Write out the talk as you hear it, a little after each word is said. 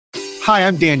Hi,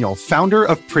 I'm Daniel, founder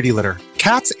of Pretty Litter.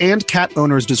 Cats and cat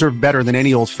owners deserve better than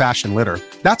any old-fashioned litter.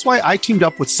 That's why I teamed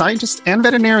up with scientists and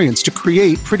veterinarians to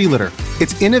create Pretty Litter.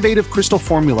 Its innovative crystal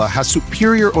formula has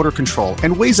superior odor control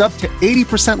and weighs up to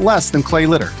 80% less than clay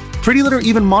litter. Pretty Litter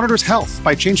even monitors health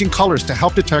by changing colors to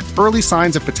help detect early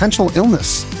signs of potential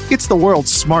illness. It's the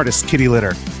world's smartest kitty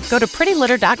litter. Go to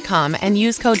prettylitter.com and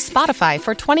use code SPOTIFY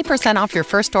for 20% off your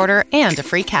first order and a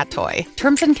free cat toy.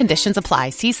 Terms and conditions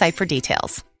apply. See site for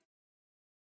details.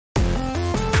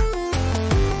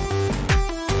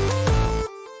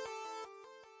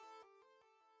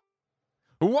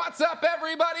 What's up,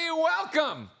 everybody?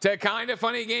 Welcome to Kinda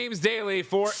Funny Games Daily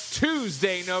for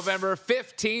Tuesday, November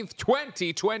 15th,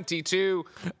 2022.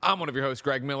 I'm one of your hosts,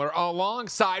 Greg Miller,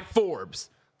 alongside Forbes,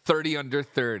 30 Under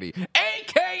 30,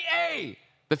 a.k.a.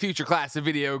 the future class of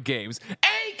video games,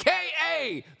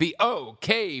 a.k.a. the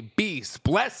OK Beast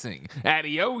Blessing,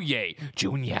 Adeoye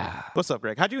Jr. What's up,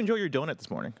 Greg? How'd you enjoy your donut this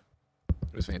morning?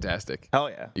 It was fantastic. Hell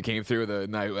yeah. You came through with a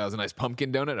nice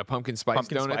pumpkin donut, a pumpkin spice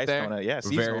donut there. Donut, yeah,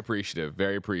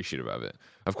 very appreciative of it.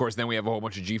 Of course, then we have a whole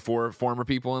bunch of G4 former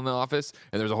people in the office,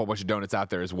 and there's a whole bunch of donuts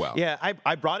out there as well. Yeah,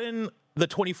 I brought in the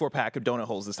 24-pack of donut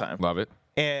holes this time. Love it.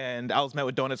 And I was met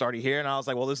with donuts already here, and I was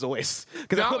like, well, this is a waste.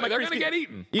 No, they're going to get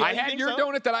eaten. I had your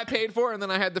donut that I paid for, and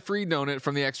then I had the free donut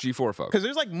from the XG4 folks. Because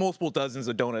there's like multiple dozens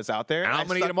of donuts out there. And I'm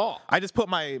going to eat them all. I just put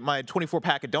my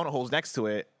 24-pack of donut holes next to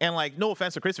it. And like, no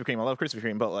offense to Krispy Kreme. I love Krispy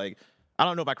Kreme, but like, I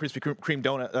don't know about Krispy Kreme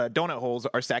donut holes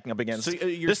are stacking up against. So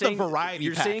you're saying, the variety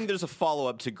you're pack. saying there's a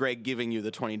follow-up to Greg giving you the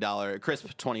crisp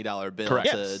 $20 bill.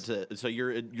 Correct. So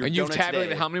you're and you've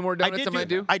tabulated how many more donuts am I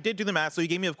due? I did do the math. So you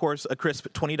gave me, of course, a crisp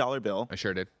 $20 bill. I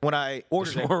sure did. When I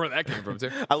ordered it, where that came from too.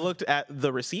 I looked at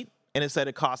the receipt and it said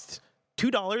it cost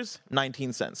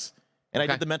 $2.19. And I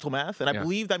did the mental math, and I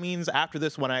believe that means after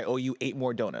this one I owe you 8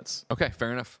 more donuts. Okay,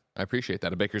 fair enough. I appreciate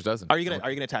that. A baker's dozen. Are you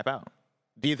gonna tap out?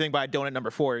 Do you think by donut number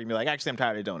 4 you'll be like, actually, I'm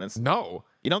tired of donuts? No.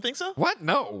 You don't think so? What?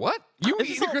 No. What? You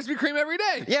eat a Krispy Kreme every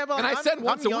day. Yeah, but and I said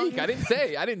once a week. I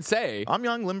didn't say. I'm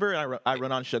young, limber, and I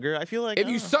run on sugar. I feel like if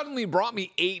you suddenly brought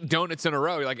me 8 donuts in a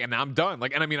row, you're like, and I'm done.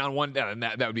 Like, and I mean, on one day, and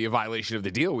that would be a violation of the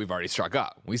deal we've already struck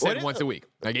up. We said once a week.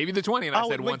 I gave you the 20, and I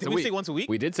said once a week. Did we say once a week?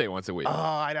 We did say once a week. Oh,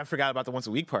 I forgot about the once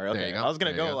a week part. Okay, There you go. I was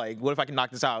gonna go like, what if I can knock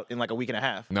this out in like a week and a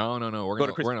half? No. We're Go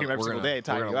to Krispy Kreme every single day,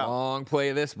 tire you out. Long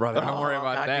play this, brother. Don't worry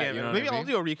about that. You know Maybe I'll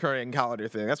do a recurring calendar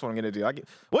thing. That's what I'm gonna do.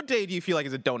 What day do you feel like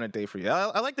is a donut day for you?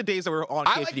 I like the days that we're on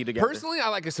KCD together. Personally, I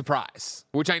like a surprise,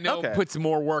 which I know puts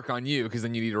more work on you because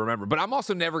then you need to remember. But I'm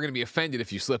also never going to be offended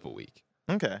if you slip a week.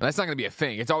 Okay. That's not going to be a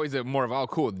thing. It's always more of, oh,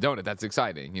 cool, the donut. That's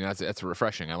exciting. You know, that's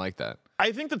refreshing. I like that.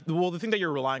 I think that, the thing that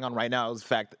you're relying on right now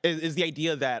is the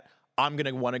idea that I'm going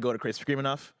to want to go to Krispy Kreme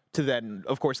enough to then,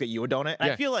 of course, get you a donut. Yeah.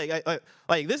 I feel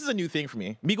like this is a new thing for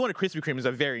me. Me going to Krispy Kreme is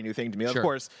a very new thing to me. Sure. Of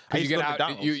course, I used to go to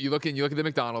McDonald's. You look at the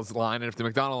McDonald's line, and if the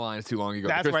McDonald's line is too long, you go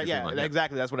to Krispy Kreme. Yeah,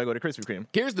 exactly. That's when I go to Krispy Kreme.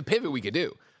 Here's the pivot we could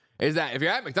do. Is that if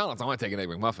you're at McDonald's, I want to take an Egg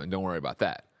McMuffin. Don't worry about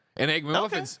that. And Egg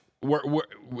McMuffins,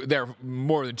 they're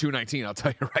more than $2.19, I'll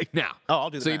tell you right now. Oh, I'll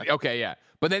do that. Okay, yeah.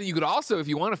 But then you could also, if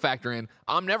you want to factor in,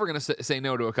 I'm never going to say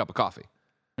no to a cup of coffee.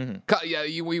 Mm-hmm.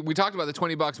 Yeah, we talked about the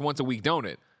 $20 once a week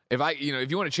donut. If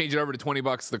you want to change it over to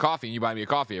 $20 the coffee and you buy me a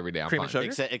coffee every day, I'm Cream fine.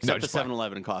 And sugar? Except the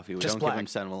 7-Eleven coffee. We don't give them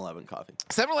 7-Eleven coffee.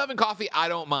 7-Eleven coffee, I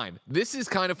don't mind. This is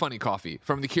kind of funny coffee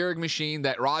from the Keurig machine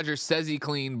that Roger says he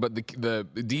cleaned, but the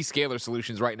descaler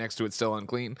solution's right next to it still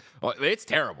unclean. It's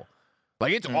terrible.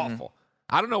 Like, it's awful.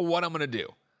 I don't know what I'm going to do.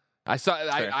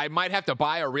 I might have to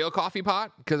buy a real coffee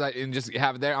pot and just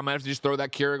have it there. I might have to just throw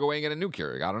that Keurig away and get a new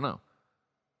Keurig. I don't know.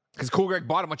 Because Cool Greg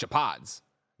bought a bunch of pods.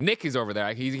 Nick is over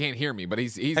there. He can't hear me, but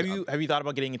he's. Have you thought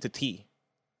about getting into tea?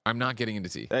 I'm not getting into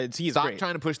tea. Tea is Stop great.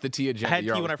 trying to push the tea agenda. I had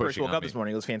tea when I first woke up this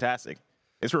morning. It was fantastic.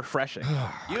 It's refreshing.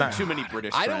 You have too many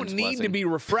British friends. I don't need to be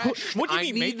refreshed. What do you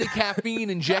I mean, need the caffeine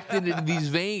injected into these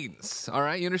veins. All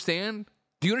right, you understand?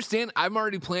 Do you understand? I'm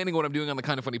already planning what I'm doing on the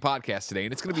Kind of Funny podcast today,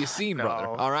 and it's going to be a scene, brother.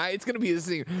 All right? It's going to be a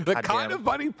scene. The Kind of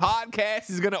Funny podcast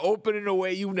is going to open in a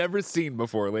way you've never seen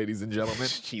before, ladies and gentlemen.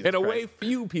 In a way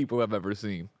few people have ever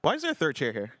seen. Why is there a third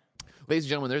chair here? Ladies and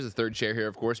gentlemen, there's a third chair here,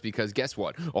 of course, because guess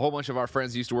what? A whole bunch of our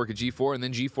friends used to work at G4, and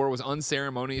then G4 was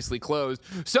unceremoniously closed.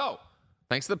 So,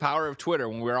 thanks to the power of Twitter,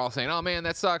 when we were all saying, oh, man,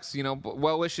 that sucks,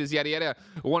 well wishes, yada, yada,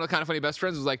 one of the Kind of Funny best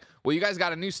friends was like, well, you guys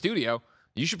got a new studio.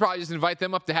 You should probably just invite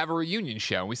them up to have a reunion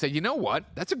show. And we said, you know what?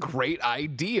 That's a great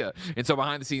idea. And so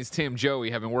behind the scenes, Tim,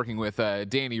 Joey have been working with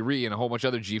Danny Ree and a whole bunch of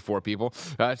other G4 people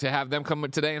to have them come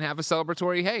today and have a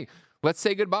celebratory, hey, let's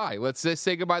say goodbye. Let's just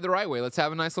say goodbye the right way. Let's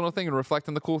have a nice little thing and reflect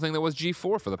on the cool thing that was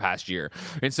G4 for the past year.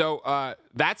 And so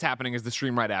that's happening as the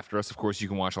stream right after us. Of course, you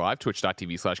can watch live,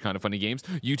 twitch.tv/kindoffunnygames,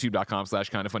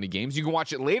 youtube.com/kindoffunnygames. You can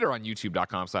watch it later on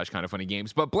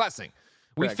youtube.com/kindoffunnygames. But blessing,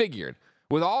 we figured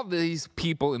with all these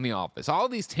people in the office, all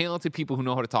these talented people who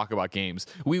know how to talk about games,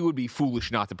 we would be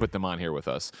foolish not to put them on here with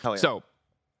us. Yeah. So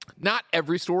not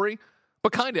every story,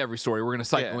 but kind of every story, we're going to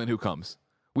cycle in who comes.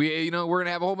 We're going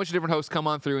to have a whole bunch of different hosts come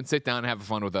on through and sit down and have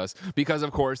fun with us because,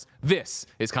 of course, this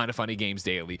is Kind of Funny Games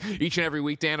Daily. Each and every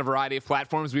weekday on a variety of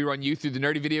platforms, we run you through the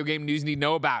nerdy video game news you need to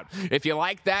know about. If you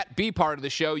like that, be part of the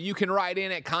show. You can write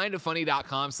in at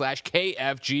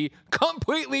kindoffunny.com/KFG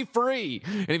completely free.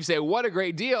 And if you say, what a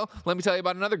great deal, let me tell you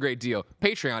about another great deal.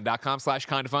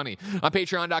 Patreon.com/kindoffunny. On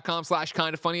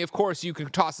Patreon.com/kindoffunny, of course, you can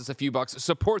toss us a few bucks,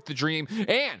 support the dream,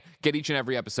 and get each and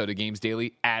every episode of Games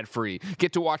Daily ad-free.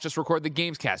 Get to watch us record the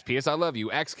Gamescast, PS I Love You,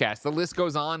 XCast, the list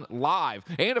goes on live.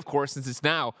 And of course, since it's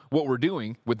now what we're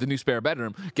doing with the new spare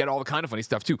bedroom, get all the Kind of Funny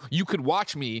stuff too. You could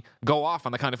watch me go off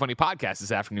on the Kind of Funny podcast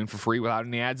this afternoon for free without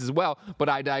any ads as well, but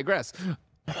I digress.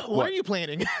 What are you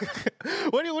planning?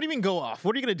 What do you mean go off?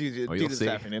 What are you going to do this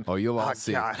afternoon? Oh, you'll all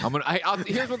see. God.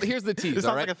 Here's the tease. This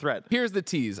sounds like a threat. Here's the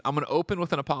tease. I'm going to open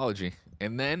with an apology,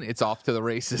 and then it's off to the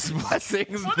races.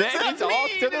 Blessings. Then it's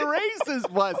off to the races.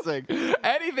 Blessing.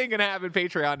 Anything can happen.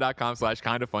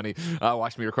 Patreon.com/kindoffunny.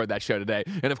 Watch me record that show today,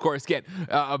 and of course, get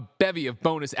a bevy of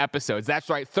bonus episodes. That's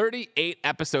right, 38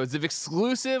 episodes of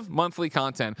exclusive monthly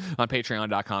content on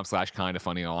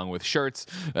Patreon.com/kindoffunny, along with shirts,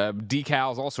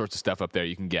 decals, all sorts of stuff up there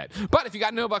you can get. But if you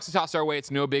got no bucks to toss our way,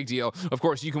 it's no big deal. Of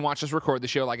course, you can watch us record the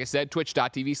show, like I said,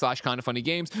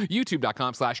 twitch.tv/kindoffunnygames,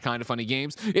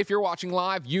 youtube.com/kindoffunnygames. If you're watching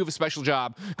live, you have a special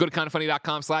job. Go to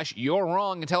kindoffunny.com/you're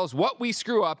wrong and tell us what we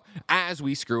screw up as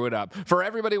we screw it up. For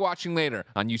everybody watching later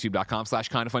on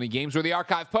youtube.com/kindoffunnygames, where the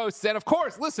archive posts, and of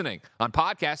course, listening on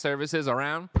podcast services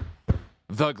around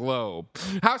the globe.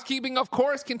 Housekeeping, of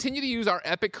course, continue to use our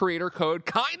Epic creator code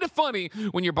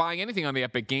KINDOFUNNY when you're buying anything on the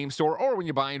Epic Game Store or when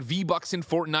you're buying V-Bucks in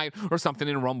Fortnite or something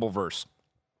in Rumbleverse.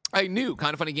 A new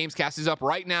Kind of Funny Gamescast is up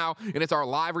right now, and it's our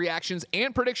live reactions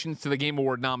and predictions to the Game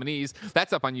Award nominees.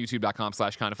 That's up on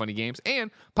youtube.com/kindoffunnygames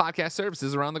and podcast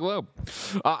services around the globe.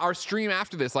 Our stream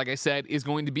after this, like I said, is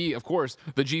going to be, of course,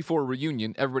 the G4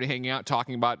 reunion. Everybody hanging out,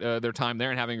 talking about their time there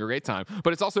and having a great time.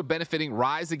 But it's also benefiting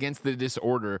Rise Against the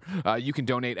Disorder. You can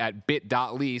donate at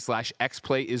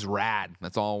bit.ly/xplayisrad.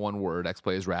 That's all one word.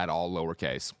 xplayisrad, all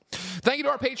lowercase. Thank you to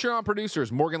our Patreon producers,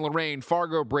 Morgan Lorraine,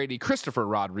 Fargo Brady, Christopher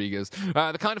Rodriguez,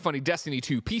 the Kind of Funny Destiny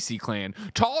 2 PC Clan,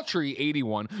 Tall Tree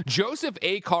 81, Joseph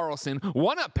A. Carlson,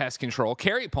 One Up Pest Control,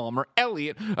 Carrie Palmer,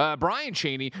 Elliot, Brian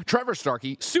Cheney, Trevor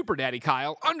Starkey, Super Daddy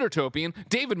Kyle, Undertopian,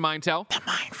 David Mintel, The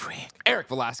Mind Freak, Eric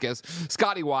Velasquez,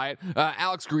 Scotty Wyatt,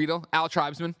 Alex Greedle, Al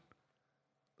Tribesman.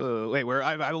 Wait, where?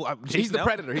 He's the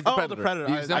Predator. He's the Predator. The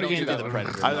Predator. I don't do that one.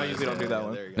 I usually don't do that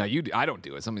one. No, I don't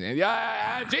do it.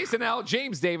 Jason L,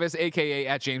 James Davis, a.k.a.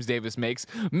 at James Davis Makes,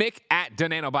 Mick at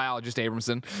Nanobiologist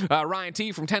Abramson, Ryan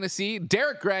T from Tennessee,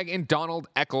 Derek Gregg, and Donald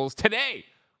Eccles. Today,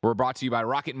 we're brought to you by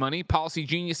Rocket Money, Policy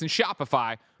Genius, and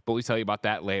Shopify, but we'll tell you about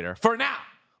that later. For now,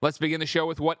 let's begin the show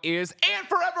with what is and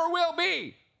forever will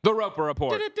be the Roper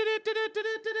Report.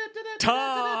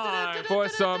 Time for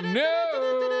some news.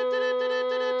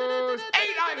 8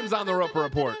 items on the Roper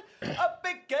Report. Up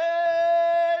it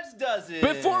goes, does it?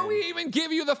 Before we even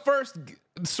give you the first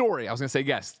story, I was going to say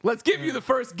guest. Let's give you the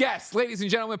first guest. Ladies and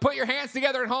gentlemen, put your hands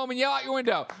together at home and yell out your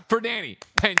window for Danny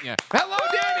Pena. Hello,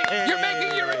 Danny. Hey. You're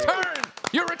making your return.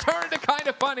 Your return to Kind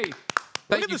of Funny.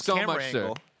 Thank you so much,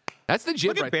 angle. sir. That's the jib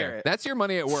Look at right there. Barrett. That's your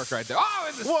money at work right there. Oh,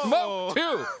 and the smoke,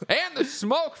 too. And the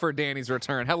smoke for Danny's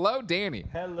return. Hello, Danny.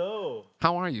 Hello.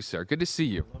 How are you, sir? Good to see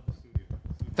you.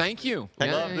 Thank you.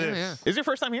 Love this. Is your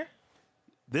first time here?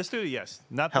 This studio, yes.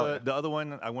 Not Hell yeah. the other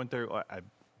one. I went there, I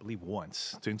believe,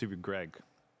 once to interview Greg.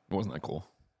 Wasn't that cool?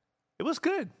 It was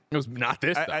good. It was not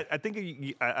this, though. I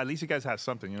think at least you guys have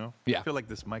something, you know? Yeah. I feel like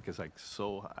this mic is like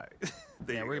so high.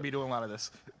 Yeah, we're going to be doing a lot of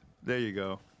this. There you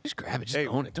go. Just grab it. Just Hey,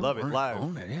 own it. Don't love it, worry. live.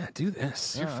 Own it. Yeah, do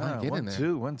this. You're fine. Get in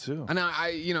there. 1, 2. And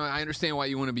I understand why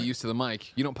you want to be used to the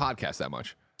mic. You don't podcast that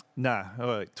much. Nah,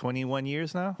 21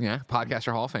 years now? Yeah,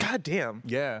 podcaster Hall of Fame. God damn.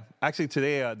 Yeah. Actually,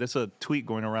 today, there's a tweet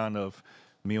going around of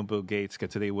me and Bill Gates,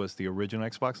 because today was the original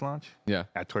Xbox launch. Yeah.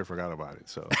 I totally forgot about it,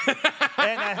 so.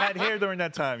 And I had hair during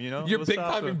that time, you know? You're It was big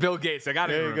awesome. timing Bill Gates. I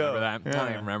gotta There even you remember go. that. I don't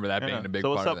even remember that being a big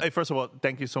so part what's up? of it. Hey, first of all,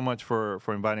 thank you so much for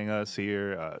inviting us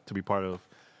here to be part of,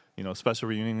 special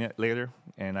reunion later,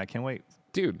 and I can't wait.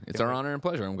 Dude, it's our honor and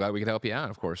pleasure. I'm glad we could help you out,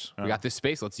 of course. We got this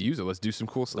space. Let's use it. Let's do some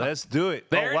cool stuff. Let's do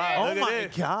it. There oh, wow. it Oh Look at my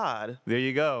it. God. There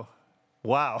you go.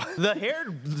 Wow. The hair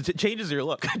changes your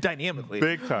look dynamically.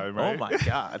 Big time, right? Oh my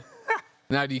god.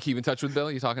 Now, do you keep in touch with Bill?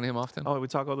 You talking to him often? Oh, we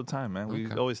talk all the time, man. We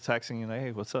always texting you like,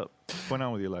 hey, what's up? What's going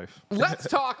on with your life? Let's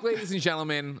talk, ladies and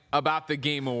gentlemen, about the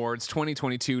Game Awards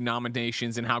 2022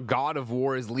 nominations and how God of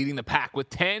War is leading the pack with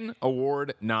 10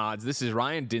 award nods. This is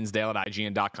Ryan Dinsdale at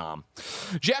IGN.com.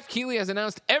 Jeff Keighley has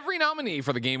announced every nominee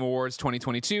for the Game Awards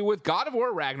 2022, with God of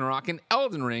War Ragnarok and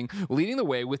Elden Ring leading the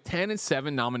way with 10 and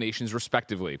 7 nominations,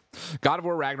 respectively. God of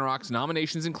War Ragnarok's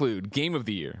nominations include Game of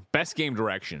the Year, Best Game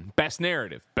Direction, Best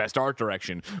Narrative, Best Art Direction,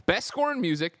 Best Score and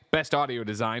Music, Best Audio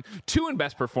Design, 2 in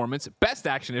Best Performance, Best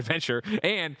Action Adventure,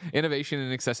 and Innovation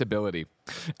and Accessibility.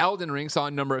 Elden Ring saw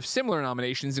a number of similar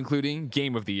nominations, including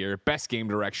Game of the Year, Best Game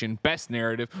Direction, Best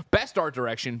Narrative, Best Art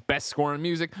Direction, Best Score and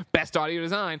Music, Best Audio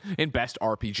Design, and Best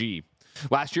RPG.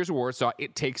 Last year's award saw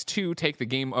It Takes Two take the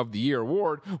Game of the Year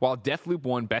award, while Deathloop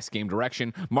won Best Game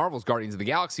Direction, Marvel's Guardians of the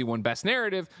Galaxy won Best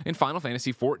Narrative, and Final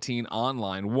Fantasy XIV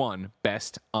Online won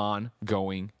Best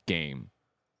Ongoing Game.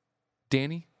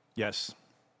 Danny? Yes.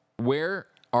 Where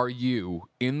are you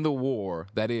in the war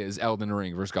that is Elden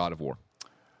Ring versus God of War?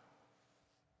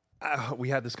 We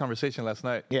had this conversation last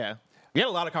night. Yeah. We had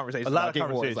a lot of conversations about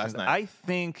Game Awards last night. I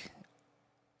think,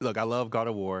 look, I love God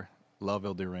of War, love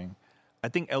Elden Ring. I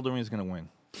think Elden Ring is going to win,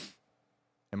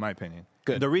 in my opinion.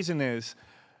 Good. The reason is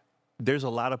there's a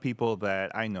lot of people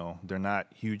that I know, they're not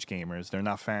huge gamers, they're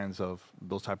not fans of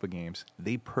those type of games.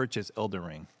 They purchase Elden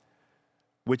Ring,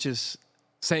 which is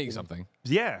Saying something.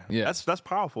 Yeah. Yes. That's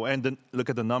powerful. And then look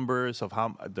at the numbers of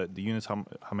how the units, how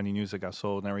many units that got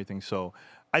sold and everything. So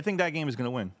I think that game is going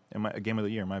to win in my Game of the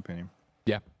Year, in my opinion.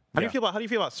 Yeah. How do you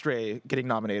feel about Stray getting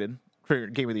nominated for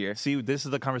Game of the Year? See, this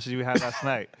is the conversation we had last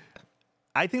night.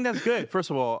 I think that's good. First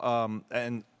of all,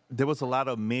 and there was a lot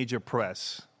of major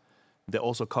press that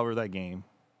also covered that game,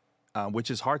 which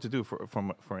is hard to do for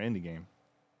an indie game.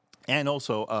 And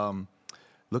also,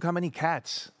 look how many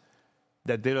cats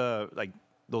that did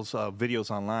those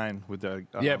videos online with the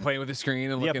playing with the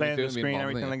screen and looking playing at with the screen and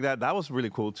everything like that. That was really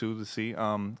cool too to see.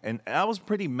 And I was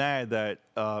pretty mad that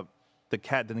the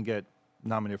cat didn't get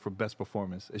nominated for best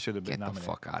performance. It should have been nominated.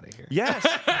 Get the fuck out of here. Yes.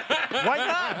 Why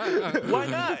not? Why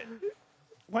not?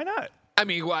 Why not? I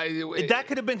mean, why? That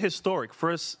could have been historic.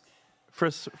 First.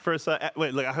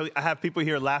 Wait, look, I have people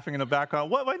here laughing in the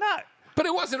background. What? Why not? But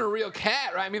it wasn't a real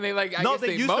cat, right? I mean, I guess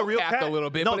they used a real cat a little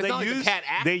bit, but it's not like the cat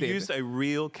acted. They used a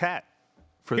real cat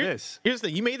for this. Here's the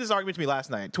thing. You made this argument to me last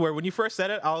night to where when you first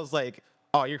said it, I was like,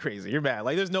 oh, you're crazy. You're mad.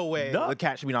 Like, there's no way the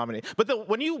cat should be nominated. But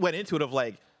when you went into it of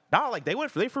like, no, like they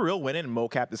for real went in and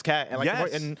mocap this cat. And like,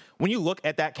 yes. And when you look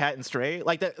at that cat in Stray,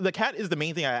 like the cat is the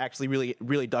main thing I actually really,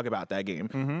 really dug about that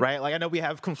game, right? Like I know we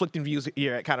have conflicting views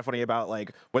here at Kind of Funny about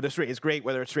like whether Stray is great,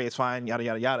 whether Stray is fine, yada,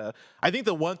 yada, yada. I think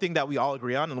the one thing that we all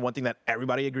agree on and the one thing that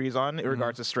everybody agrees on in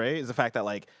regards to Stray is the fact that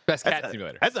like best cat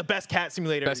simulator. That's the best cat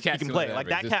simulator you can play. Like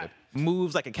that cat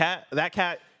moves like a cat. That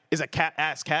cat is a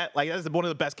cat-ass cat. Like that's one of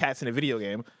the best cats in a video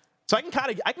game. So I can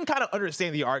kind of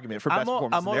understand the argument for best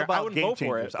performance. I'm all there. about game vote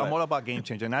changers. for it, I'm all about game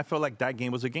changer, and I feel like that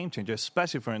game was a game changer,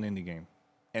 especially for an indie game.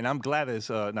 And I'm glad it's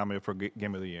nominated for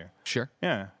Game of the Year. Sure.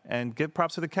 Yeah, and give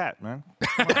props to the cat, man.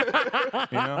 Come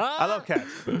on. I love cats.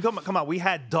 Come on. We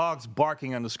had dogs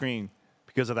barking on the screen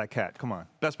because of that cat. Come on,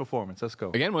 best performance. Let's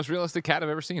go. Again, most realistic cat I've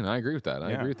ever seen. I agree with that.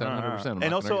 I agree with that 100%.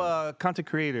 And also, content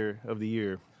creator of the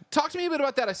year. Talk to me a bit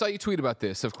about that. I saw you tweet about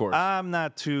this, of course. I'm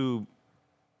not too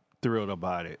thrilled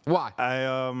about it. Why?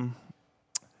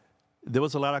 There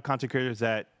was a lot of content creators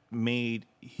that made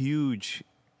huge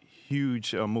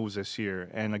moves this year,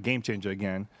 and a game changer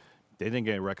again. They didn't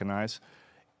get recognized.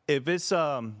 If it's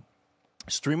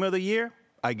streamer of the year,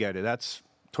 I get it. That's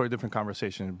totally different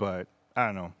conversation. But I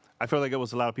don't know. I feel like it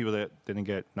was a lot of people that didn't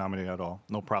get nominated at all.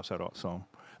 No props at all. So,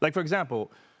 like for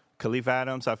example, Khalif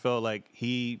Adams. I feel like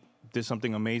he did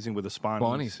something amazing with the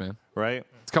Spawnies, man. Right?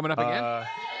 It's coming up again.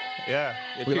 Yeah.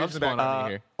 We love Spawn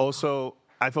here. Also,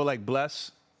 I feel like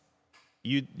Bless,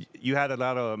 you had a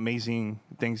lot of amazing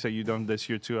things that you done this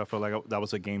year too. I feel like that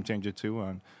was a game changer too.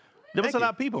 And there was a lot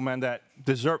of people, man, that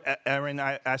deserve. Aaron,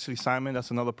 Ashley Simon,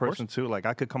 that's another person too. Like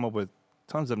I could come up with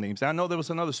tons of names. And I know there was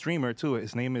another streamer too.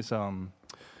 His name is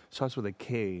starts with a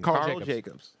K. Carl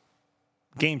Jacobs.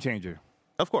 Game changer.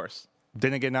 Of course.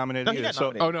 Didn't get nominated. No, he got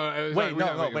nominated. Oh no!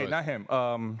 Wait, not him.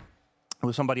 It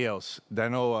was somebody else. I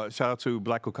know. Shout out to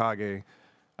Black Okage,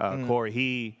 Corey.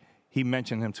 He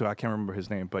mentioned him too. I can't remember his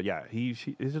name, but yeah, he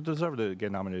deserved to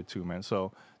get nominated too, man.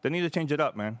 So they need to change it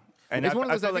up, man. And it's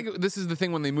one of those. I think this is the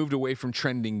thing when they moved away from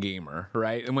trending gamer,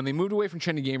 right? And when they moved away from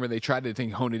trending gamer, they tried to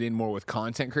hone it in more with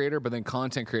content creator, but then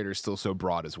content creator is still so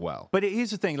broad as well. But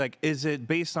here's the thing: like, is it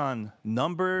based on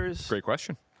numbers? Great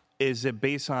question. is it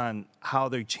based on how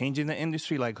they're changing the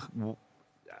industry? Like,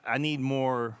 I need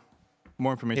more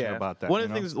information about that. One of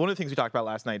the things we talked about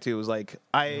last night too was like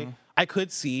I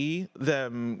could see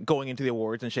them going into the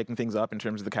awards and shaking things up in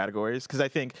terms of the categories, because I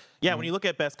think when you look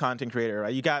at best content creator,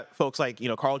 right, you got folks like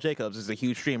Carl Jacobs is a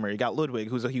huge streamer, you got Ludwig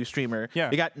who's a huge streamer,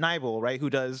 you got Nibel, right, who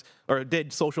does or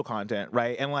did social content,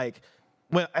 right, and like.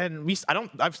 Well, and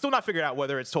I've still not figured out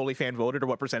whether it's totally fan voted or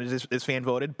what percentage is fan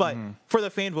voted. But for the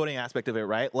fan voting aspect of it,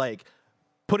 right, like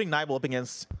putting Nibel up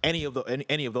against any of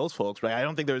those folks, right, I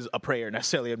don't think there's a prayer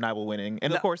necessarily of Nibel winning.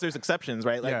 And of course, there's exceptions,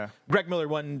 right? Like Greg Miller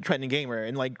won Trending Gamer,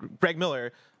 and like Greg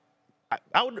Miller,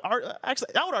 I would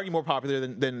argue more popular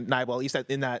than Nibel, at least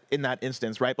in that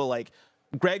instance, right? But like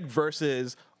Greg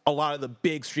versus a lot of the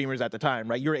big streamers at the time,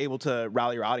 right? You're able to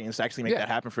rally your audience to actually make that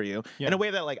happen for you in a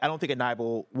way that, like, I don't think a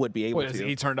Nibel would be able to.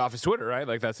 He turned off his Twitter, right?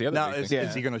 Like, that's the other thing.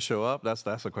 Is he going to show up? That's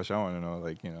the question I want to know.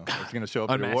 Like, is he going to show up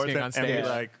at the awards on stage and be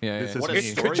like, this is What me? a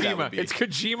story that would be. It's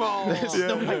Kojima. It's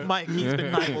still Mike. He's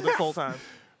been Nibel this whole time.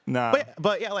 Nah.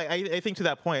 But yeah, like, I think to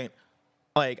that point,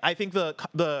 like, I think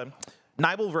the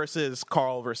Nibel versus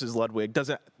Carl versus Ludwig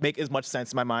doesn't make as much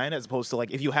sense in my mind as opposed to,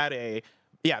 like, if you had a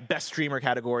best streamer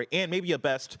category and maybe a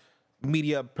best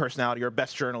media personality or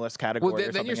best journalist category.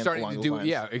 Well, then you're starting to do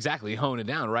exactly, hone it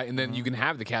down, right? And then you can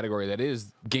have the category that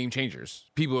is game changers.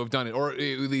 People who have done it, or at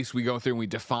least we go through and we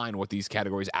define what these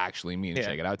categories actually mean and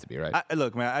check it out to be, right?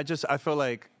 Look, man, I feel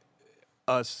like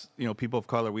us, people of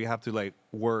color, we have to like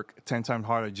work 10 times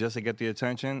harder just to get the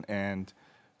attention, and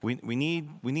we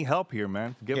need help here,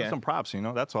 man. Give us some props,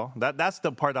 That's all. That's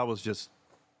the part I was just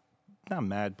not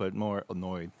mad, but more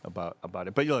annoyed about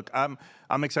it. But look, I'm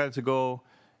excited to go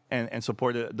and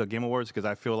support the Game Awards, because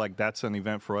I feel like that's an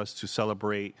event for us to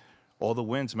celebrate all the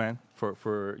wins, man, for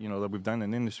that we've done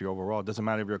in the industry overall. It doesn't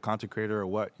matter if you're a content creator or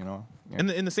what, Yeah.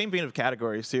 In the same vein of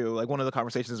categories too, like one of the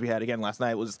conversations we had again last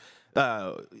night was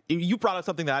you brought up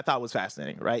something that I thought was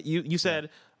fascinating, right? You said,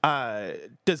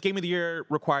 does Game of the Year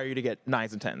require you to get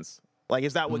 9s and 10s? Like,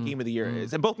 is that what Game of the Year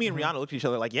is? And both me and Rihanna looked at each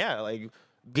other like, yeah, like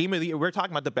Game of the Year, we're talking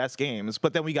about the best games,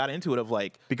 but then we got into it of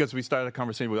like, because we started a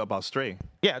conversation about Stray.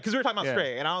 Yeah, because we were talking about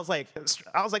Stray, and I was like,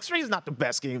 Stray is not the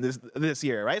best game this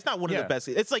year, right? It's not one of the best.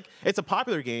 It's like, it's a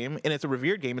popular game and it's a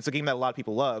revered game. It's a game that a lot of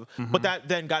people love, but that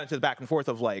then got into the back and forth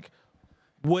of like,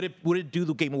 would it do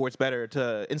the Game Awards better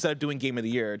to, instead of doing Game of the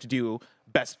Year, to do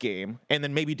best game and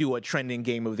then maybe do a trending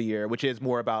Game of the Year, which is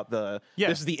more about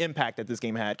this is the impact that this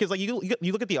game had. Because like you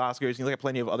look at the Oscars and you look at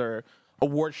plenty of other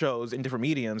award shows in different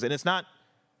mediums, and it's not.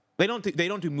 They don't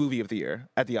do movie of the year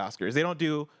at the Oscars. They don't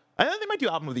do. I think they might do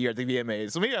album of the year at the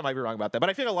VMAs. So maybe I might be wrong about that.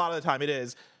 But I think a lot of the time it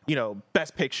is,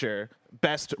 best picture,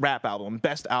 best rap album,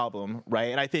 best album, right?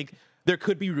 And I think there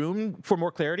could be room for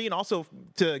more clarity and also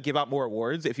to give out more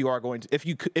awards if you are going to,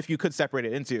 if you could separate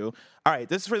it into, all right,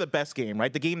 this is for the best game,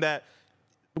 right? The game that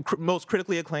most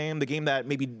critically acclaimed, the game that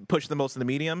maybe pushed the most in the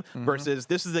medium, versus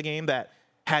this is the game that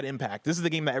had impact. This is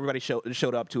the game that everybody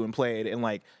showed up to and played and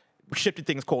like shifted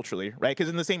things culturally, right? Because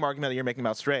in the same argument that you're making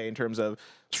about Stray, in terms of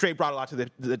Stray brought a lot to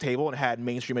the table and had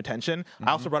mainstream attention,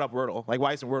 I also brought up Wordle. Like,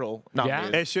 why isn't Wordle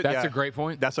nominated? That's a great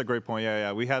point. That's a great point.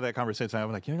 Yeah. We had that conversation.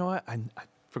 I'm like, you know what? I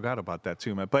forgot about that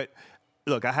too, man. But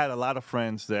look, I had a lot of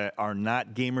friends that are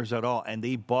not gamers at all, and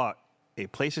they bought a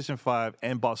PlayStation 5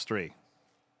 and bought Stray.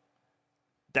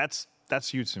 That's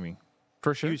huge to me.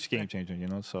 For sure. Huge game changer,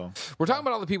 so. We're talking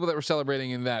about all the people that were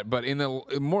celebrating in that, but in the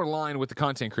more line with the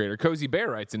content creator, Cozy Bear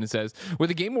writes in and says, with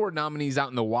the Game Award nominees out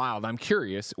in the wild, I'm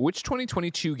curious, which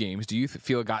 2022 games do you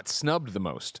feel got snubbed the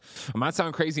most? I might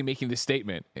sound crazy making this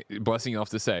statement, blessing you off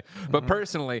to say, but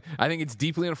personally, I think it's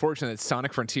deeply unfortunate that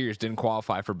Sonic Frontiers didn't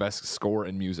qualify for best score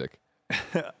in music.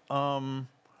 I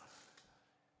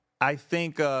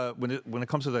think when it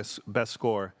comes to the best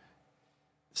score,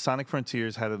 Sonic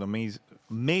Frontiers had an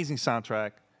amazing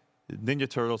soundtrack. Ninja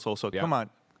Turtles also. Come on.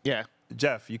 Yeah.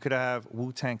 Jeff, you could have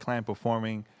Wu-Tang Clan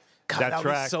performing that track.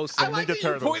 Was so sick. I like that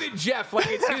you pointed Jeff like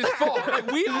it's his fault. Like,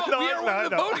 we are one of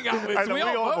the voting outlets. We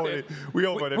all voted. We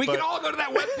all voted. We can all go to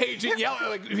that webpage and yell,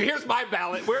 like, here's my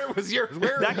ballot. Where was yours?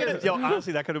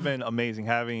 Honestly, that could have been amazing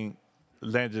having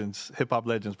hip-hop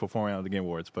legends performing on the Game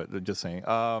Awards, but just saying.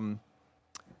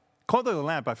 Cult of the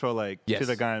Lamp, I feel like should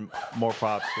have gotten more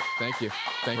props. Thank you.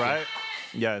 Right?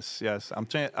 Yes. I'm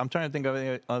trying to think of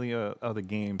any other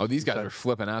games. Oh, these guys were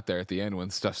flipping out there at the end when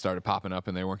stuff started popping up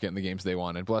and they weren't getting the games they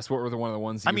wanted. Bless, what were one of the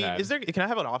ones you had? Can I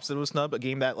have an opposite of a snub? A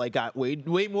game that like got way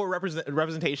more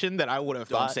representation than I would have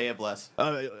thought. Don't say it, Bless.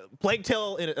 Plague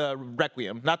Tale in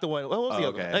Requiem, not the one. What was the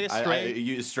other one? I guess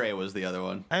Stray. Stray was the other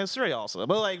one. And Stray also.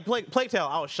 But like Plague Tale,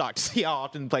 I was shocked to see how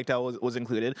often Plague Tale was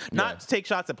included. Not to take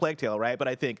shots at Plague Tale, right? But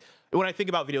I think when I think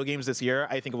about video games this year,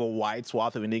 I think of a wide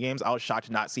swath of indie games. I was shocked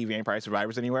to not see Vampire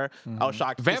Survivors anywhere. I was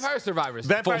shocked. Vampire Survivors.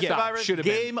 Vampire full stop, Survivors should have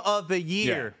Game been. of the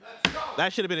Year.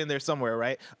 That should have been in there somewhere,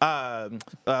 right?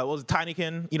 What was it,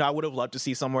 Tinykin? I would have loved to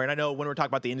see somewhere. And I know when we're talking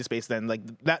about the indie space, then like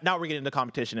that, now we're getting into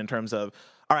competition in terms of,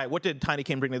 all right, what did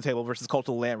Tinykin bring to the table versus Cult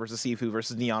of the Lamb versus Sifu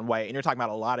versus Neon White? And you're talking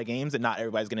about a lot of games, and not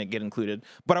everybody's going to get included.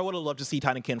 But I would have loved to see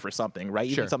Tinykin for something, right?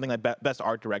 Even something like Best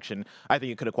Art Direction, I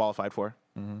think it could have qualified for.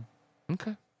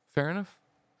 Okay, fair enough.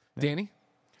 Danny,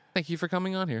 thank you for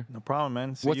coming on here. No problem,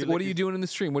 man. What are you doing in the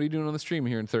stream? What are you doing on the stream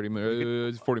here in 30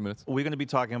 minutes, 40 minutes? We're going to be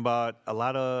talking about a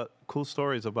lot of cool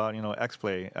stories about,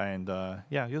 X-Play. And,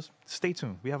 just stay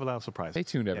tuned. We have a lot of surprises. Stay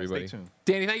tuned, everybody. Stay tuned.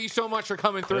 Danny, thank you so much for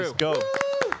coming through. Let's go.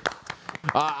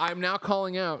 I'm now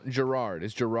calling out Gerard.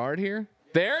 Is Gerard here?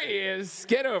 There he is.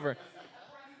 Get over.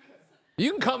 You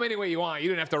can come any way you want. You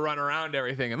didn't have to run around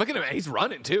everything. And look at him. He's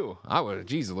running, too.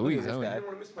 Jeez Louise.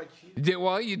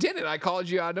 Well, you didn't. I called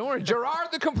you out. Don't worry. Gerard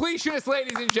the Completionist,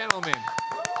 ladies and gentlemen.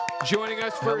 Joining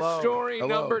us for story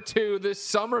number 2, the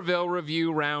Somerville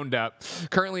Review Roundup.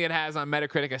 Currently, it has on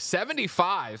Metacritic a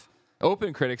 75.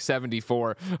 OpenCritic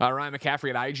 74. Ryan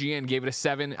McCaffrey at IGN gave it a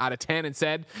 7 out of 10 and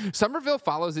said, Somerville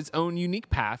follows its own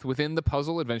unique path within the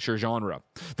puzzle adventure genre.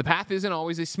 The path isn't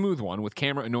always a smooth one, with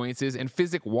camera annoyances and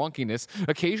physic wonkiness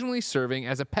occasionally serving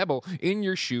as a pebble in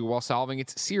your shoe while solving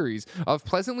its series of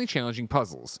pleasantly challenging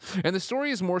puzzles. And the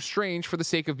story is more strange for the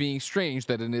sake of being strange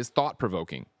than it is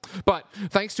thought-provoking. But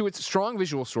thanks to its strong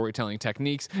visual storytelling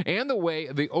techniques and the way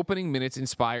the opening minutes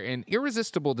inspire an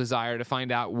irresistible desire to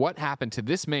find out what happened to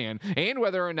this man and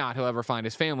whether or not he'll ever find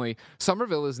his family,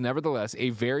 Somerville is nevertheless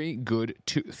a very good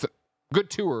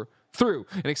tour through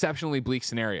an exceptionally bleak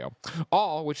scenario,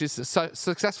 all which is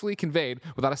successfully conveyed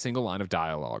without a single line of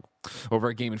dialogue. Over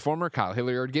at Game Informer, Kyle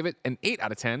Hilliard gave it an 8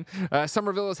 out of 10.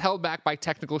 Somerville is held back by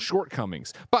technical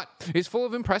shortcomings, but is full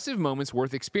of impressive moments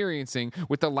worth experiencing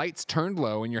with the lights turned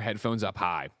low and your headphones up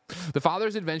high. The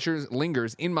father's adventures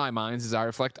lingers in my mind as I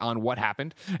reflect on what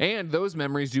happened, and those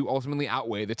memories do ultimately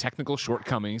outweigh the technical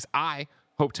shortcomings. I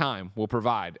hope time will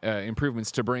provide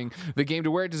improvements to bring the game to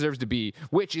where it deserves to be,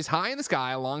 which is high in the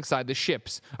sky alongside the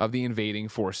ships of the invading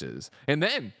forces. And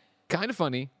then, kind of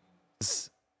funny,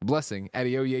 blessing,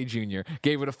 Eddie Oye Jr.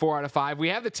 gave it a 4 out of 5. We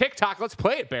have the TikTok. Let's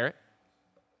play it, Barrett.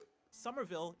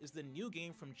 Somerville is the new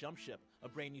game from Jumpship, a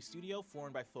brand new studio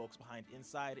formed by folks behind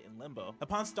Inside and Limbo.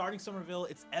 Upon starting Somerville,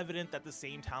 it's evident that the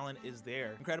same talent is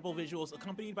there. Incredible visuals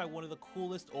accompanied by one of the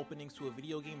coolest openings to a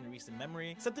video game in recent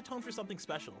memory set the tone for something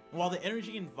special. And while the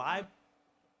energy and vibe...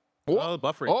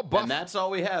 buffering. Oh, buff. And that's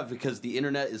all we have because the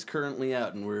internet is currently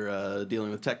out and we're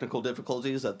dealing with technical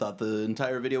difficulties. I thought the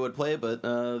entire video would play, but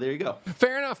there you go.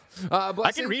 Fair enough.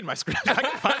 I can read my script. I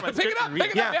can find my script and read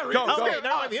it. Yeah, go.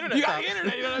 Now the internet. You got the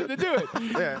internet. You don't have to do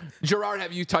it. Yeah. Gerard,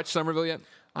 have you touched Somerville yet?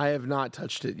 I have not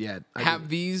touched it yet. Have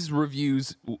these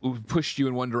reviews pushed you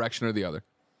in one direction or the other?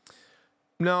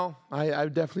 No, I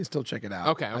would definitely still check it out.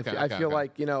 Okay. I feel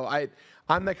like,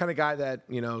 I'm that kind of guy that,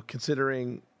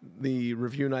 considering the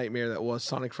review nightmare that was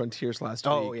Sonic Frontiers last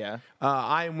week. Oh, yeah.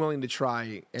 I am willing to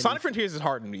try. Sonic Frontiers is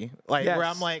hard to me. Where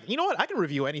I'm like, you know what? I can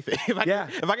review anything.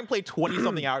 If I can play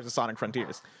 20-something hours of Sonic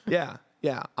Frontiers. Yeah.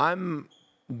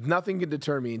 Nothing can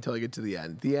deter me until I get to the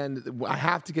end. I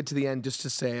have to get to the end just to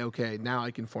say, okay, now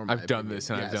I can form my I've done opinion. this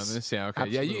and I've done this. Yeah, okay.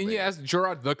 Absolutely. Yeah, as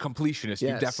Gerard, the completionist, you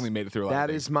definitely made it through a lot of things.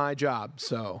 That is my job,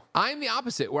 so. I'm the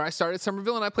opposite, where I started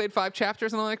Somerville and I played 5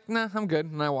 chapters and I'm like, nah, I'm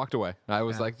good. And I walked away. I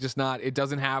was like, just not, it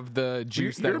doesn't have the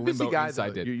juice that Limbo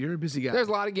Inside did. You're a busy guy. There's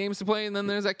a lot of games to play and then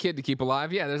there's that kid to keep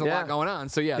alive. Yeah, there's a lot going on.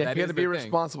 So that you is got to be a thing.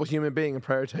 responsible human being and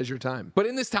prioritize your time. But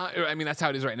in this time, I mean, that's how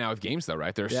it is right now with games though,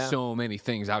 right? There's so many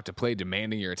things out to play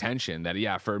demanding your attention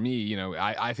that, for me,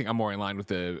 I think I'm more in line with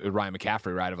the Ryan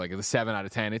McCaffrey, right? Of like the 7 out of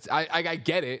 10. I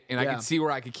get it, and I can see where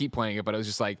I could keep playing it, but I was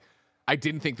just like, I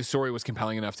didn't think the story was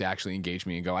compelling enough to actually engage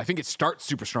me and go. I think it starts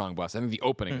super strong, Bless. I think the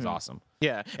opening is awesome.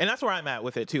 Yeah, and that's where I'm at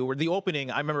with it too. Where the opening,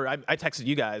 I remember I texted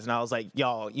you guys and I was like,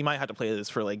 y'all, you might have to play this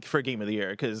for Game of the Year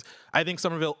because I think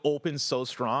Somerville opens so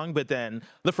strong, but then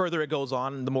the further it goes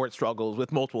on, the more it struggles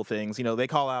with multiple things. They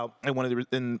call out I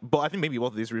think maybe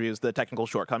both of these reviews the technical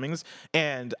shortcomings,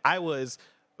 and I was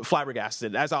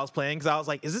flabbergasted as I was playing because I was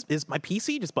like, is my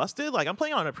PC just busted? Like, I'm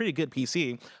playing on a pretty good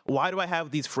PC. Why do I have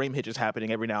these frame hitches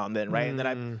happening every now and then, right? And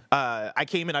then I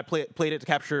came in, I played it to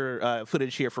capture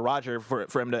footage here for Roger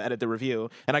for him to edit the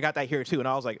review, and I got that here too. And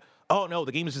I was like, oh no,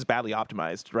 the game is just badly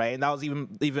optimized, right? And that was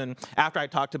even after I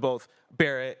talked to both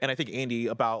Barrett and I think Andy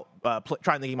about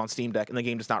trying the game on Steam Deck and the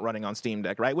game just not running on Steam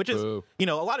Deck, right? Which is, a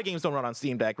lot of games don't run on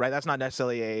Steam Deck, right? That's not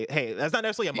necessarily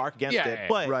a mark against it,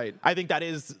 but I think that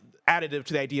is additive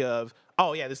to the idea of,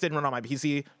 oh yeah, this didn't run on my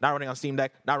PC, not running on Steam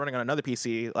Deck, not running on another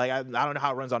PC. Like I don't know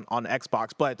how it runs on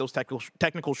Xbox, but those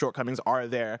technical shortcomings are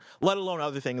there. Let alone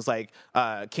other things like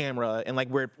camera and like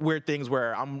weird things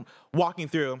where I'm walking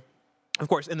through. Of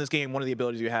course, in this game, one of the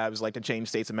abilities you have is like to change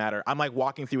states of matter. I'm like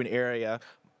walking through an area,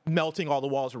 melting all the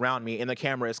walls around me, and the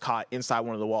camera is caught inside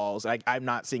one of the walls. I'm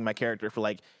not seeing my character for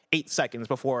like 8 seconds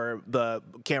before the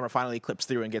camera finally clips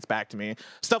through and gets back to me.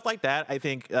 Stuff like that, I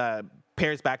think,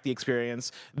 pairs back the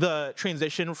experience. The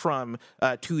transition from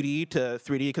 2D to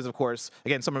 3D, because of course,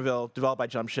 again, Somerville, developed by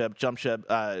Jumpship,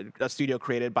 a studio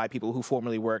created by people who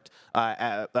formerly worked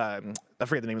at, I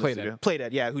forget the name of the studio. Playdead,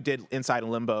 yeah, who did Inside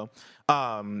and Limbo.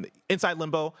 Inside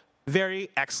Limbo, very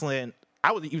excellent,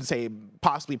 I would even say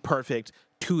possibly perfect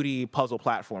 2D puzzle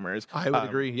platformers. I would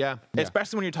agree, yeah.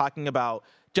 Especially when you're talking about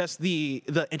just the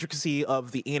intricacy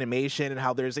of the animation and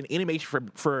how there's an animation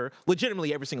for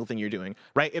legitimately every single thing you're doing,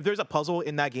 right? If there's a puzzle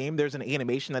in that game, there's an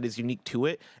animation that is unique to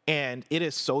it, and it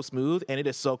is so smooth and it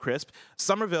is so crisp.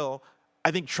 Somerville,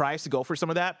 I think, tries to go for some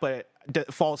of that, but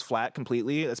falls flat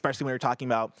completely, especially when you're talking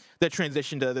about the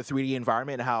transition to the 3D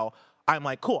environment and how I'm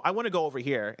like, cool, I want to go over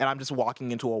here, and I'm just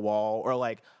walking into a wall, or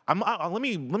like, let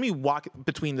me walk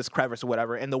between this crevice or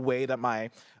whatever, and the way that my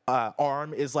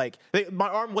arm is like, my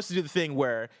arm wants to do the thing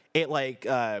where it like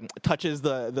touches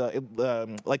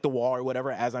the like the wall or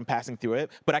whatever as I'm passing through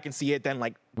it, but I can see it then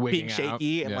like being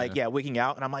shaky and wigging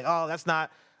out, and I'm like, oh, that's not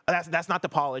the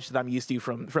polish that I'm used to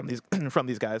from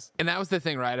these guys. And that was the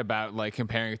thing, right, about like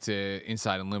comparing it to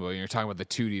Inside and Limbo. You're talking about the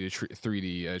 2D to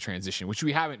 3D transition, which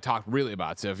we haven't talked really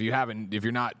about. So if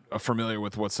you're not familiar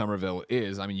with what Somerville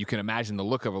is, I mean, you can imagine the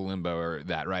look of a Limbo or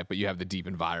that, right? But you have the deep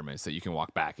environments that you can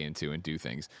walk back into and do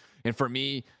things. And for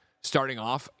me, starting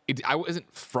off, I wasn't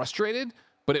frustrated,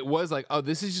 but it was like, oh,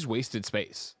 this is just wasted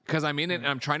space. Because I'm in it and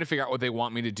I'm trying to figure out what they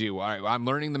want me to do. All right, I'm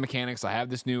learning the mechanics. I have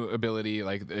this new ability,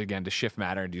 like, again, to shift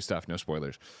matter and do stuff. No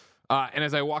spoilers. And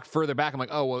as I walk further back, I'm like,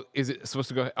 oh, well, is it supposed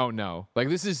to go? Oh, no. Like,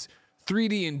 this is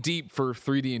 3D and deep for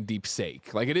 3D and deep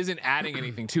sake. Like, it isn't adding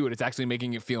anything to it. It's actually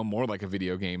making it feel more like a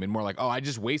video game and more like, oh, I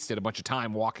just wasted a bunch of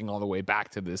time walking all the way back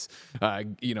to this, a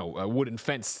wooden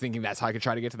fence, thinking that's how I could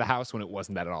try to get to the house, when it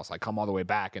wasn't that at all. So I come all the way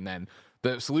back, and then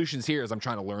the solutions here is I'm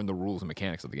trying to learn the rules and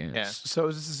mechanics of the game. Yeah. So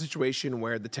is this a situation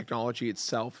where the technology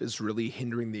itself is really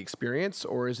hindering the experience,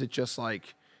 or is it just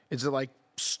like,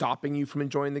 stopping you from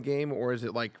enjoying the game, or is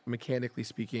it like, mechanically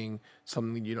speaking,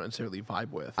 something you don't necessarily vibe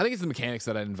with? I think it's the mechanics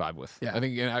that I didn't vibe with. Yeah. I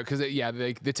think, because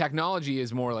the technology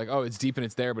is more like, oh, it's deep and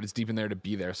it's there, but it's deep in there to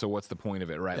be there. So what's the point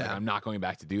of it, right? Yeah. Like, I'm not going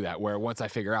back to do that. Where once I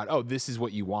figure out, oh, this is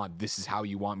what you want, this is how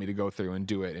you want me to go through and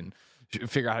do it, and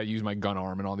figure out how to use my gun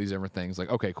arm and all these different things. Like,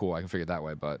 okay, cool, I can figure it that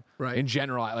way. But in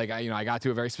general, I got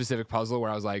to a very specific puzzle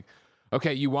where I was like,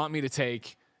 okay, you want me to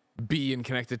take B and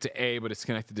connect it to A, but it's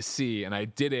connected to C, and I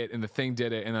did it, and the thing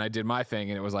did it, and then I did my thing,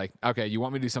 and it was like, okay, you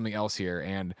want me to do something else here,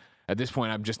 and at this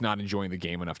point, I'm just not enjoying the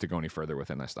game enough to go any further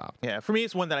with it, and I stopped. Yeah, for me,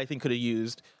 it's one that I think could have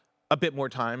used a bit more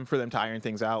time for them to iron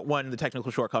things out. One, the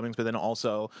technical shortcomings, but then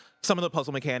also some of the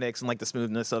puzzle mechanics and like the